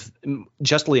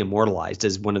immortalized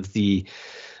as one of the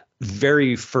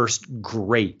very first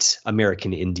great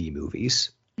American indie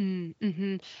movies.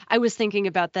 Mm-hmm. I was thinking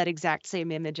about that exact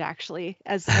same image, actually,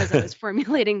 as I was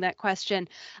formulating that question.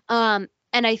 And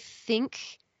I think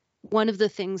one of the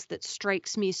things that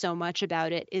strikes me so much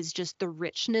about it is just the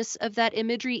richness of that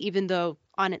imagery, even though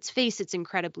on its face it's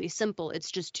incredibly simple.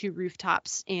 It's just two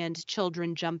rooftops and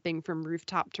children jumping from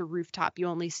rooftop to rooftop. You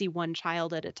only see one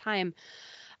child at a time.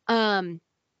 And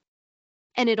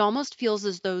it almost feels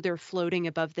as though they're floating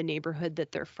above the neighborhood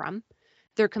that they're from.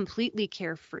 They're completely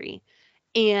carefree.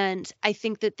 And I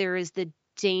think that there is the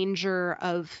danger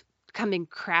of coming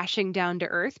crashing down to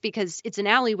earth, because it's an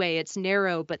alleyway, it's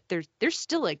narrow, but there's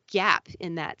still a gap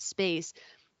in that space.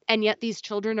 And yet these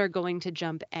children are going to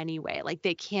jump anyway. Like,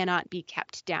 they cannot be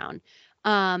kept down.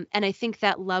 And I think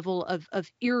that level of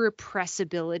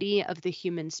irrepressibility of the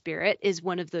human spirit is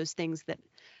one of those things that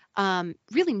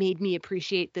really made me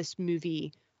appreciate this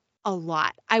movie a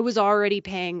lot. I was already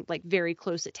paying like very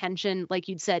close attention. Like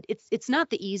you'd said, it's not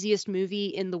the easiest movie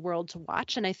in the world to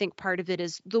watch. And I think part of it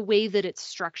is the way that it's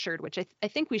structured, which I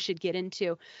think we should get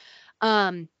into.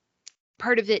 Part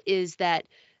of it is that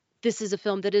this is a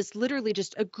film that is literally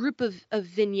just a group of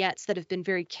vignettes that have been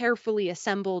very carefully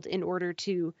assembled in order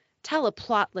to tell a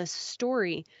plotless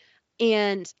story.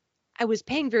 And I was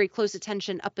paying very close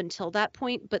attention up until that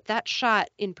point, but that shot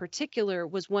in particular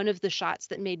was one of the shots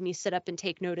that made me sit up and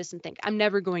take notice and think, I'm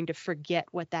never going to forget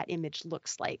what that image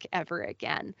looks like ever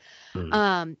again.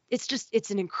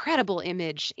 It's an incredible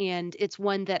image, and it's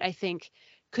one that I think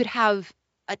could have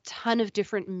a ton of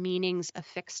different meanings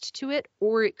affixed to it,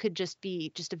 or it could just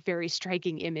be just a very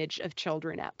striking image of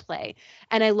children at play.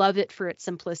 And I love it for its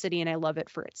simplicity, and I love it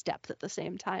for its depth at the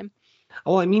same time.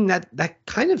 Oh, I mean, that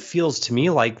kind of feels to me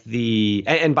like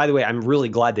and by the way, I'm really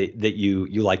glad that you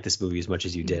like this movie as much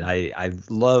as you did. I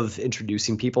love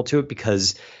introducing people to it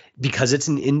because it's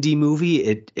an indie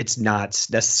movie. It's not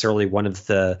necessarily one of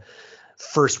the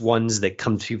first ones that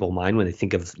come to people's mind when they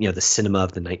think of, the cinema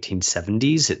of the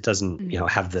 1970s. It doesn't,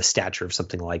 have the stature of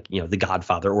something like, The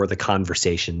Godfather or The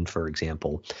Conversation, for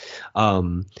example.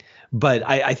 But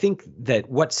I think that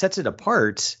what sets it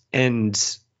apart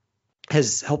and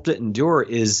has helped it endure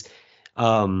is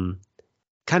kind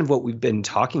of what we've been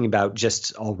talking about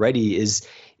just already, is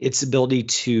its ability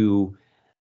to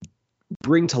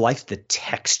bring to life the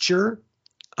texture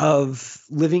of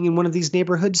living in one of these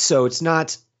neighborhoods. So it's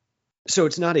not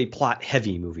a plot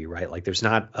heavy movie, right? Like there's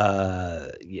not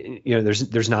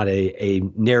there's not a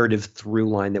narrative through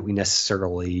line that we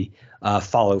necessarily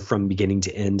follow from beginning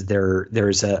to end.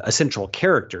 There's a central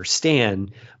character,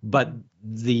 Stan, but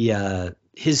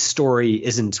his story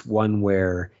isn't one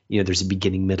where there's a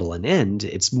beginning, middle, and end.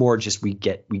 It's more just we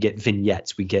get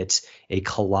vignettes, we get a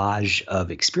collage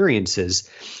of experiences,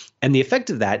 and the effect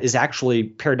of that is actually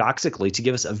paradoxically to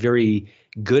give us a very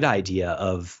good idea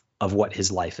of what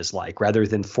his life is like, rather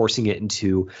than forcing it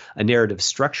into a narrative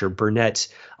structure. Burnett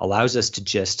allows us to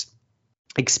just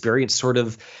experience sort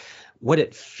of what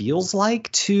it feels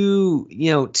like to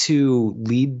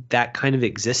lead that kind of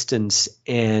existence,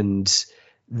 and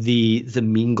the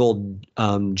mingled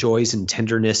joys and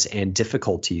tenderness and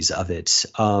difficulties of it.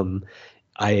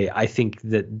 I think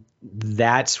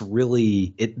that's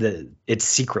really its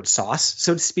secret sauce,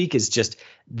 so to speak, is just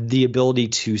the ability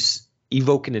to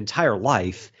evoke an entire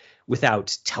life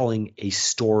without telling a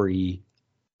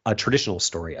traditional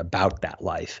story about that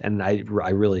life. And I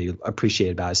really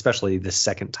appreciate about it, especially the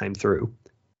second time through.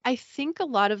 I think a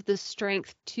lot of the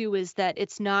strength too is that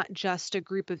it's not just a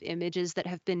group of images that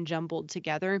have been jumbled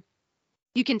together.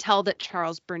 You can tell that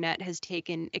Charles Burnett has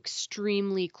taken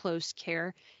extremely close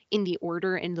care in the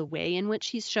order and the way in which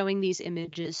he's showing these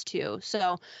images too.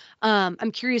 So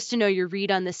I'm curious to know your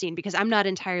read on the scene, because I'm not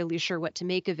entirely sure what to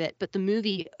make of it. But the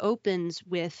movie opens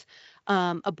with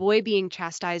a boy being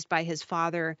chastised by his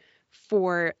father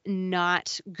for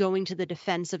not going to the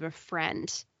defense of a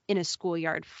friend in a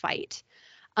schoolyard fight.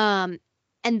 And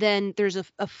then there's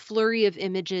a flurry of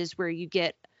images where you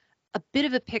get a bit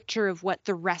of a picture of what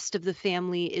the rest of the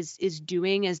family is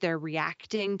doing as they're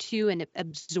reacting to and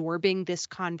absorbing this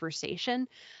conversation.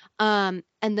 And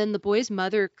then the boy's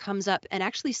mother comes up and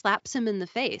actually slaps him in the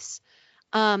face.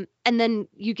 And then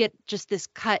you get just this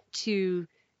cut to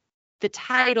the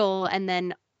title and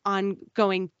then on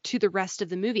going to the rest of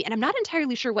the movie. And I'm not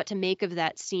entirely sure what to make of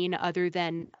that scene, other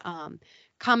than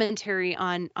commentary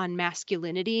on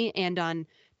masculinity and on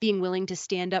being willing to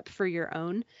stand up for your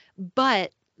own.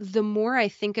 But the more I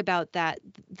think about that,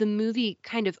 the movie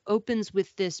kind of opens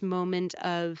with this moment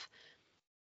of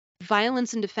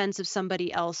violence in defense of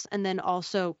somebody else, and then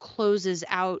also closes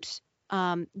out.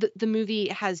 The movie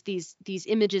has these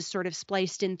images sort of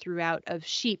spliced in throughout of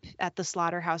sheep at the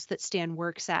slaughterhouse that Stan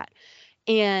works at.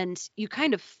 And you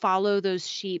kind of follow those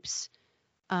sheep's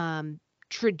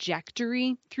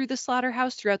trajectory through the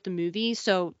slaughterhouse throughout the movie.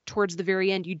 So towards the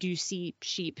very end, you do see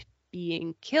sheep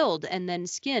being killed and then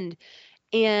skinned.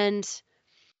 And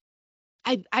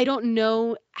I don't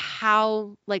know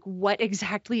what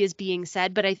exactly is being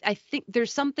said, but I think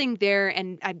there's something there,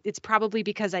 and it's probably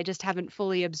because I just haven't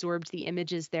fully absorbed the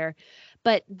images there.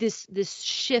 But this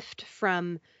shift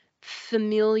from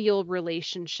familial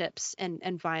relationships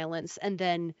and violence, and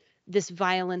then this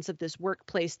violence of this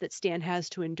workplace that Stan has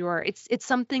to endure, it's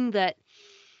something that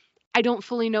I don't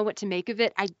fully know what to make of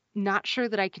it. I'm not sure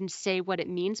that I can say what it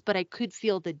means, but I could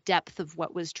feel the depth of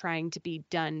what was trying to be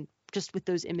done just with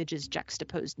those images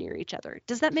juxtaposed near each other.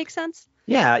 Does that make sense?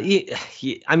 Yeah.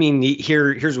 I mean,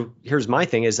 here's my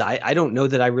thing is I don't know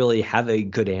that I really have a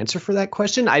good answer for that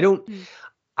question.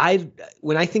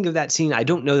 When I think of that scene, I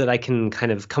don't know that I can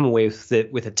kind of come away with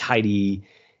it with a tidy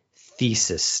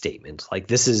thesis statement. Like,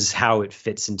 this is how it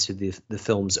fits into the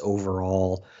film's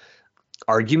overall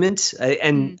argument.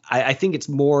 I think it's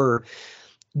more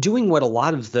doing what a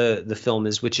lot of the film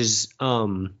is, which is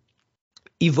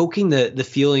evoking the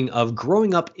feeling of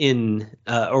growing up in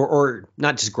or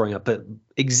not just growing up, but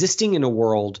existing in a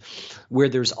world where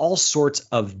there's all sorts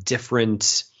of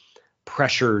different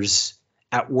pressures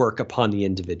at work upon the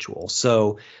individual.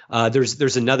 So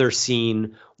there's another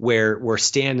scene where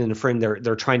Stan and a friend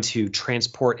they're trying to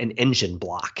transport an engine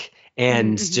block,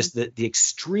 and just the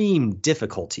extreme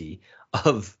difficulty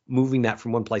of moving that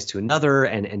from one place to another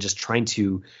and just trying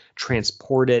to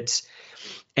transport it.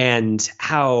 And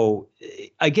how,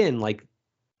 again, like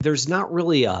there's not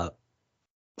really a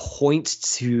point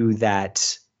to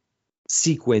that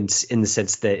sequence in the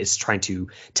sense that it's trying to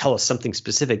tell us something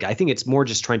specific. I think it's more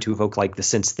just trying to evoke like the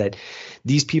sense that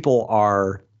these people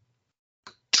are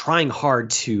trying hard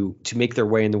to make their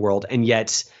way in the world, and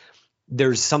yet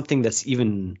there's something that's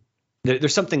even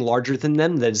there's something larger than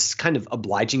them that's kind of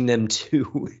obliging them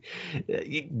to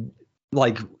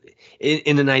like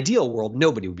in an ideal world,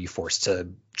 nobody would be forced to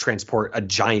transport a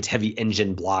giant heavy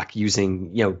engine block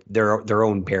using, their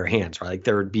own bare hands, right? Like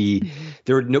there would be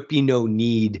no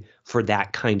need for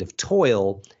that kind of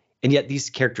toil. And yet these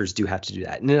characters do have to do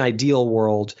that. In an ideal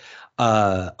world,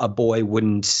 a boy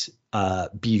wouldn't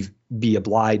be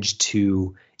obliged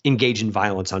to engage in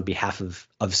violence on behalf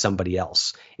of somebody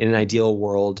else. In an ideal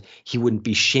world, he wouldn't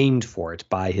be shamed for it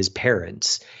by his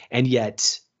parents. And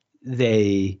yet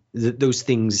those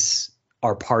things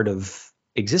are part of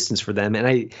existence for them.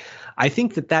 And I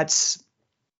think that's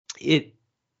it.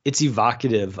 It's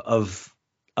evocative of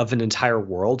an entire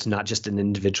world, not just an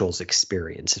individual's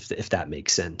experience, if that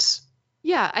makes sense.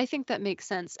 Yeah, I think that makes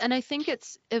sense. And I think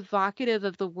it's evocative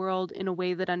of the world in a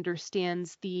way that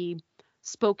understands the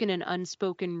spoken and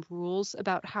unspoken rules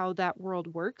about how that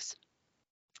world works,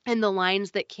 and the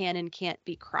lines that can and can't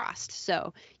be crossed.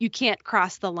 So you can't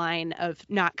cross the line of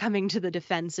not coming to the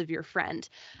defense of your friend.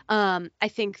 I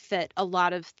think that a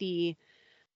lot of the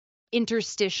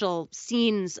interstitial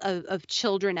scenes of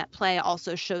children at play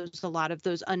also shows a lot of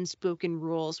those unspoken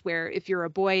rules, where if you're a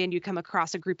boy and you come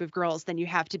across a group of girls, then you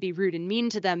have to be rude and mean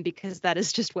to them because that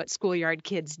is just what schoolyard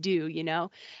kids do,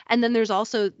 And then there's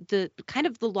also the kind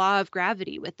of the law of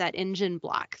gravity with that engine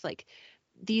block. Like,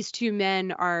 these two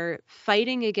men are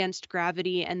fighting against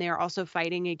gravity, and they're also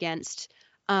fighting against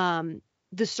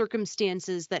the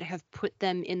circumstances that have put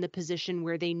them in the position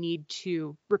where they need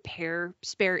to repair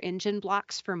spare engine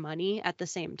blocks for money at the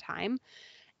same time.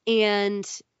 And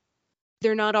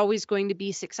they're not always going to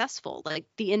be successful. Like,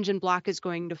 the engine block is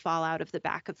going to fall out of the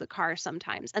back of the car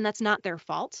sometimes, and that's not their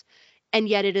fault. And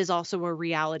yet it is also a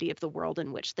reality of the world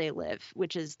in which they live,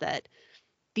 which is that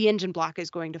the engine block is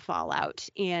going to fall out,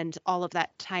 and all of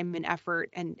that time and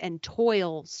effort and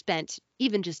toil spent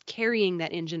even just carrying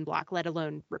that engine block, let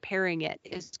alone repairing it,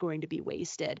 is going to be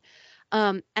wasted.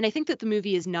 And I think that the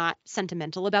movie is not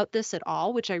sentimental about this at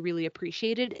all, which I really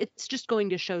appreciated. It's just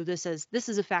going to show this as this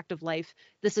is a fact of life.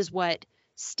 This is what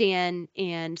Stan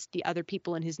and the other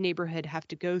people in his neighborhood have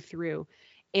to go through.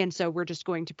 And so we're just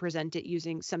going to present it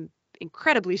using some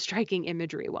incredibly striking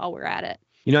imagery while we're at it.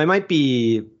 I might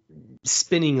be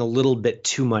spinning a little bit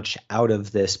too much out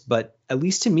of this, but at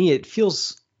least to me, it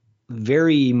feels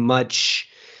very much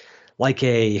like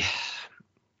a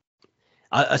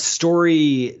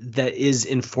story that is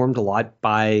informed a lot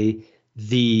by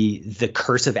the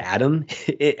curse of Adam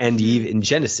and Eve in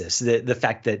Genesis. The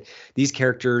fact that these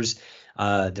characters,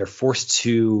 they're forced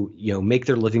to, make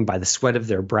their living by the sweat of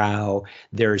their brow.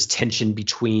 There's tension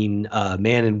between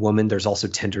man and woman. There's also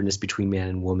tenderness between man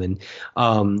and woman.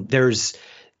 There's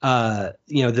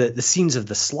the scenes of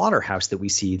the slaughterhouse that we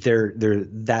see. They're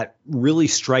that really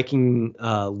striking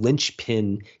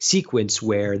linchpin sequence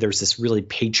where there's this really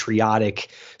patriotic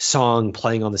song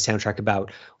playing on the soundtrack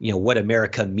about what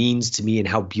America means to me and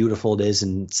how beautiful it is,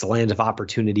 and it's a land of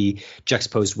opportunity,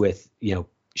 juxtaposed with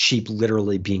sheep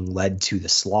literally being led to the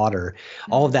slaughter.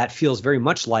 All of that feels very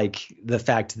much like the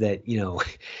fact that,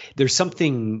 there's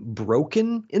something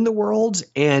broken in the world,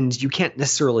 and you can't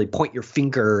necessarily point your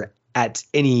finger at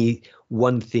any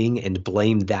one thing and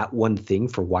blame that one thing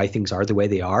for why things are the way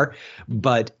they are.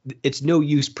 But it's no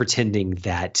use pretending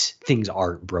that things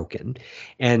aren't broken.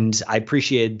 And I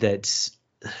appreciate that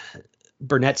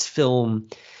Burnett's film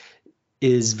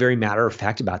is very matter of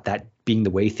fact about that being the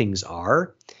way things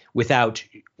are, without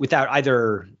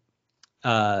either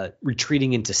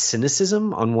retreating into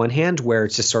cynicism on one hand, where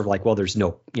it's just sort of like, well, there's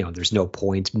no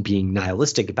point in being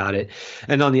nihilistic about it,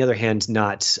 and on the other hand,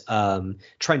 not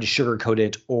trying to sugarcoat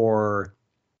it or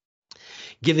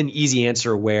give an easy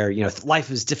answer where life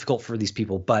is difficult for these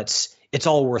people, but it's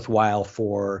all worthwhile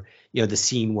for the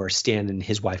scene where Stan and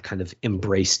his wife kind of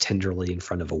embrace tenderly in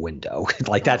front of a window.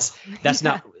 Like that's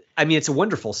not I mean, it's a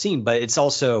wonderful scene, but it's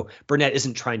also Burnett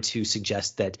isn't trying to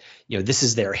suggest that, this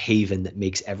is their haven that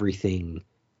makes everything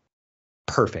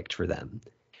perfect for them.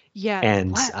 Yeah.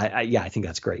 And I think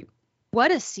that's great.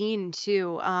 What a scene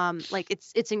too. Like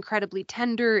it's incredibly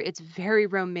tender, it's very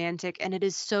romantic, and it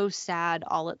is so sad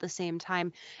all at the same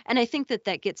time. And I think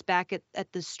that gets back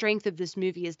at the strength of this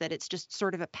movie is that it's just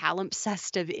sort of a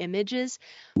palimpsest of images.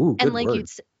 Ooh, good And like word.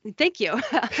 thank you.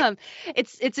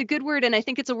 It's a good word, and I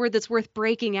think it's a word that's worth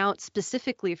breaking out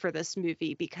specifically for this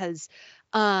movie because,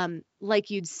 like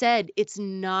you'd said, it's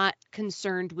not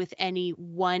concerned with any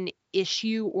one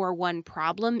issue or one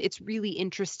problem. It's really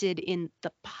interested in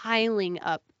the piling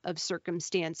up of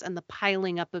circumstance and the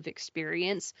piling up of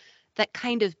experience that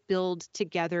kind of build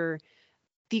together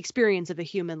the experience of a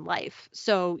human life.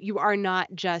 So you are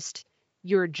not just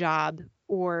your job,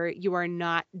 or you are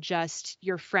not just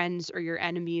your friends or your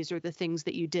enemies or the things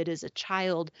that you did as a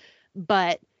child,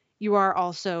 but you are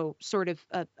also sort of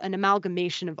an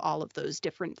amalgamation of all of those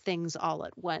different things all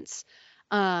at once.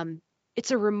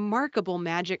 It's a remarkable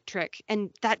magic trick,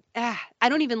 and that I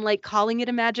don't even like calling it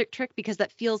a magic trick because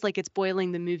that feels like it's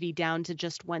boiling the movie down to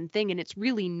just one thing, and it's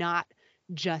really not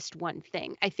just one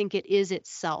thing. I think it is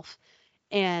itself,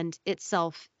 and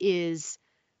itself is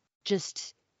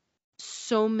just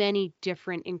so many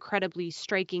different incredibly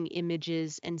striking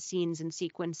images and scenes and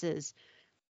sequences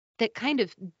that kind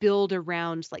of build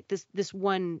around like this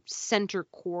one center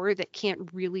core that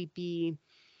can't really be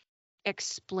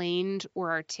explained or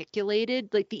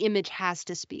articulated. Like the image has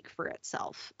to speak for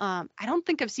itself. I don't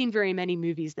think I've seen very many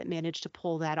movies that manage to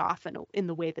pull that off in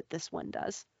the way that this one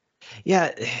does.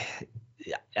 Yeah,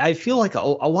 I feel like a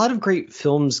lot of great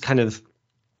films kind of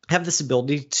have this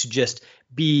ability to just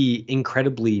be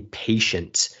incredibly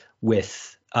patient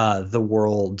with the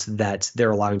world that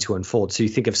they're allowing to unfold. So you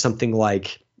think of something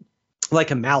like a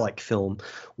Malick film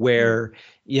where,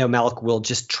 Malick will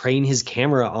just train his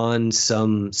camera on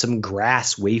some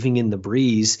grass waving in the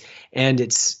breeze. And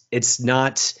it's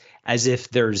not as if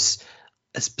there's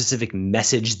a specific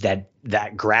message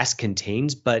that grass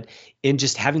contains, but in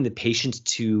just having the patience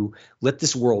to let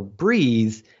this world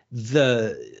breathe,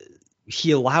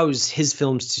 he allows his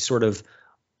films to sort of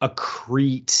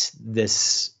accrete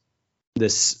this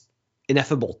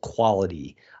ineffable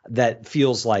quality that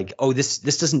feels like, oh, this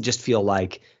doesn't just feel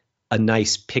like a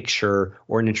nice picture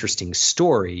or an interesting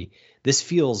story. This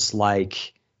feels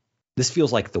like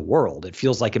the world. It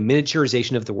feels like a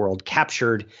miniaturization of the world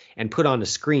captured and put on a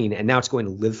screen, and now it's going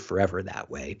to live forever that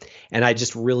way. And I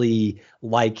just really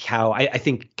like how I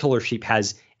think Killer Sheep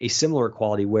has a similar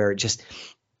quality where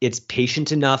it's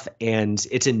patient enough and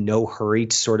it's in no hurry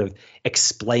to sort of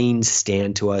explain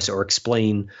Stan to us or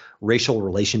explain racial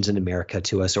relations in America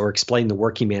to us or explain the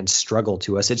working man's struggle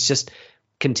to us. It's just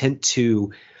content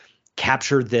to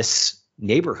capture this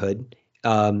neighborhood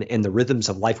and the rhythms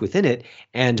of life within it.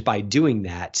 And by doing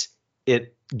that,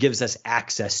 it gives us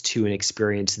access to an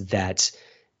experience that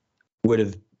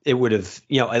a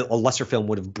lesser film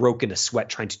would have broken a sweat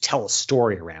trying to tell a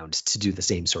story around to do the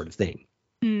same sort of thing.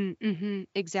 Mm-hmm,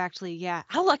 exactly. Yeah.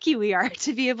 How lucky we are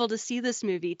to be able to see this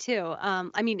movie too.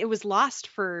 I mean, it was lost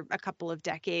for a couple of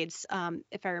decades,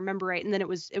 if I remember right, and then it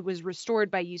was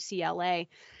restored by UCLA.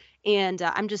 And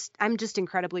I'm just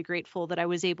incredibly grateful that I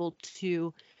was able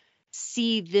to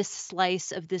see this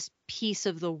slice of this piece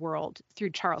of the world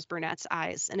through Charles Burnett's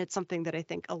eyes. And it's something that I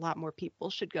think a lot more people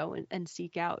should go and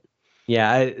seek out.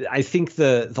 Yeah, I think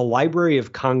the Library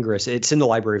of Congress, it's in the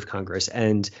Library of Congress,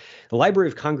 and the Library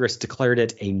of Congress declared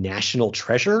it a national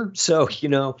treasure. So,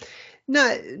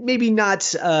 not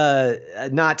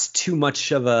too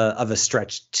much of a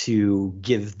stretch to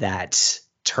give that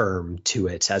term to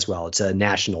it as well. It's a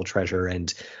national treasure,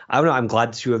 and I don't know, I'm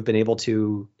glad to have been able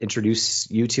to introduce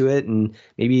you to it and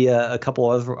maybe a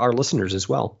couple of our listeners as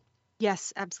well.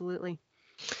 Yes, absolutely.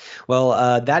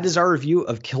 Well, that is our review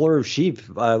of Killer of Sheep.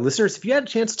 Listeners, if you had a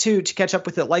chance to catch up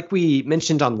with it, like we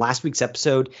mentioned on last week's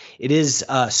episode, it is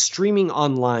streaming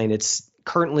online. It's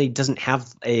currently doesn't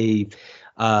have it's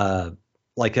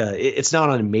not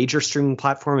on a major streaming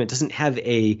platform. It doesn't have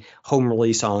a home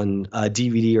release on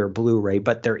DVD or Blu-ray,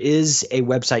 but there is a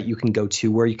website you can go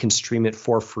to where you can stream it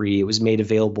for free. It was made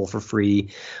available for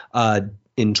free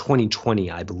in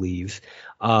 2020, I believe.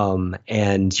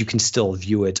 And you can still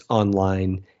view it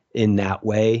online in that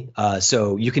way.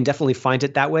 So you can definitely find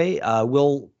it that way.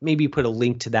 We'll maybe put a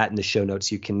link to that in the show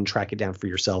notes. You can track it down for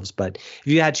yourselves. But if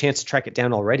you had a chance to track it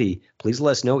down already, please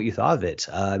let us know what you thought of it.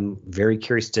 I'm very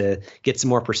curious to get some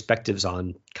more perspectives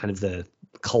on kind of the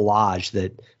collage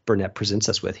that Burnett presents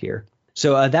us with here.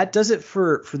 So that does it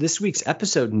for this week's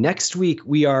episode. Next week,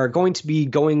 we are going to be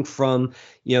going from,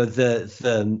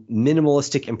 the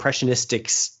minimalistic, impressionistic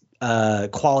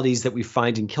qualities that we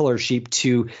find in Killer Sheep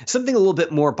to something a little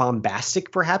bit more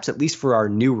bombastic, perhaps, at least for our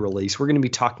new release. We're going to be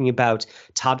talking about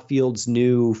Todd Field's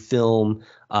new film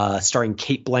starring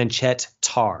Cate Blanchett,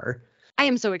 Tar. I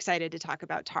am so excited to talk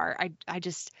about Tar.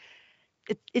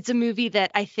 It's a movie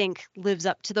that I think lives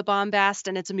up to the bombast,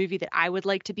 and it's a movie that I would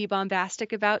like to be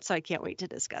bombastic about. So I can't wait to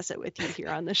discuss it with you here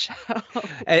on the show.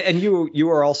 And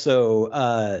you are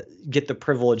also get the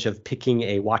privilege of picking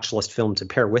a watch list film to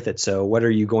pair with it. So what are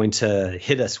you going to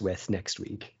hit us with next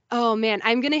week? Oh man,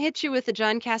 I'm going to hit you with a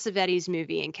John Cassavetes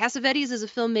movie. And Cassavetes is a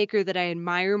filmmaker that I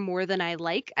admire more than I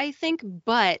like, I think.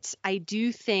 But I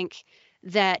do think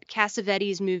that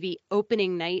Cassavetes' movie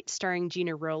Opening Night, starring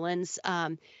Gena Rowlands,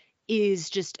 is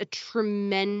just a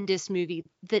tremendous movie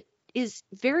that is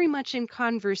very much in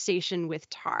conversation with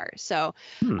Tar. So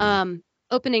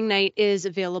Opening Night is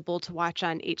available to watch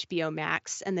on HBO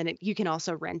Max, and then you can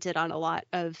also rent it on a lot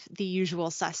of the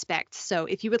usual suspects. So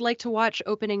if you would like to watch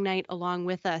Opening Night along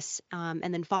with us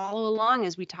and then follow along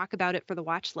as we talk about it for the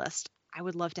watch list, I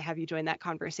would love to have you join that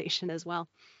conversation as well.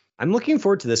 I'm looking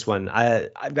forward to this one.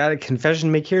 I've got a confession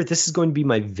to make here. This is going to be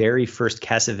my very first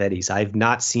Cassavetes. I've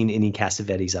not seen any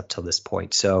Cassavetes up till this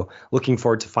point. So looking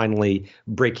forward to finally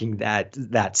breaking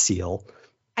that seal.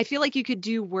 I feel like you could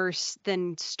do worse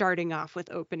than starting off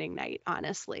with Opening Night,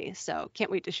 honestly. So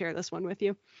can't wait to share this one with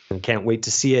you. And can't wait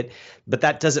to see it. But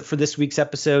that does it for this week's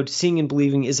episode. Seeing and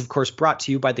Believing is, of course, brought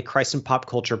to you by the Christ and Pop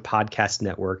Culture Podcast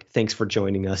Network. Thanks for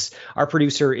joining us. Our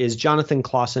producer is Jonathan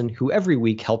Clausen, who every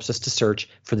week helps us to search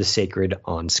for the sacred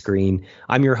on screen.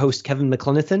 I'm your host, Kevin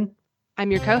McLenithan. I'm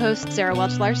your co-host, Sarah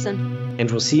Welch Larson. And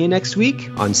we'll see you next week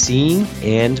on Seeing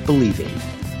and Believing.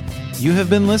 You have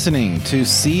been listening to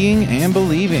Seeing and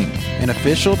Believing, an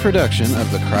official production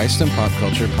of the Christ and Pop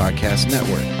Culture Podcast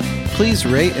Network. Please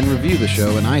rate and review the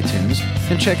show in iTunes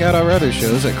and check out our other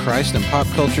shows at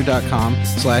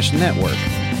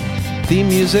christandpopculture.com/network. Theme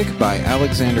music by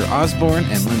Alexander Osborne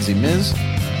and Lindsay Miz,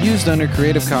 used under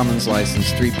Creative Commons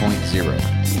License 3.0.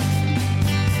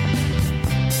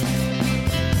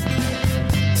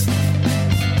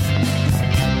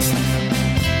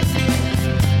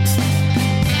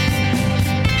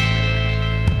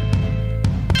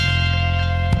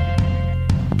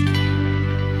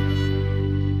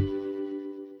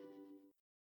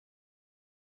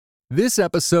 This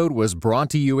episode was brought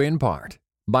to you in part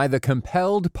by the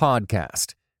Compelled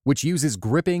Podcast, which uses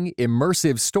gripping,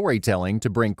 immersive storytelling to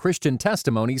bring Christian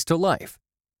testimonies to life.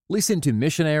 Listen to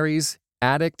missionaries,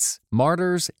 addicts,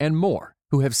 martyrs, and more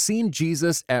who have seen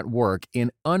Jesus at work in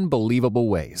unbelievable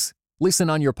ways. Listen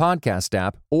on your podcast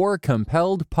app or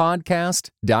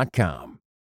compelledpodcast.com.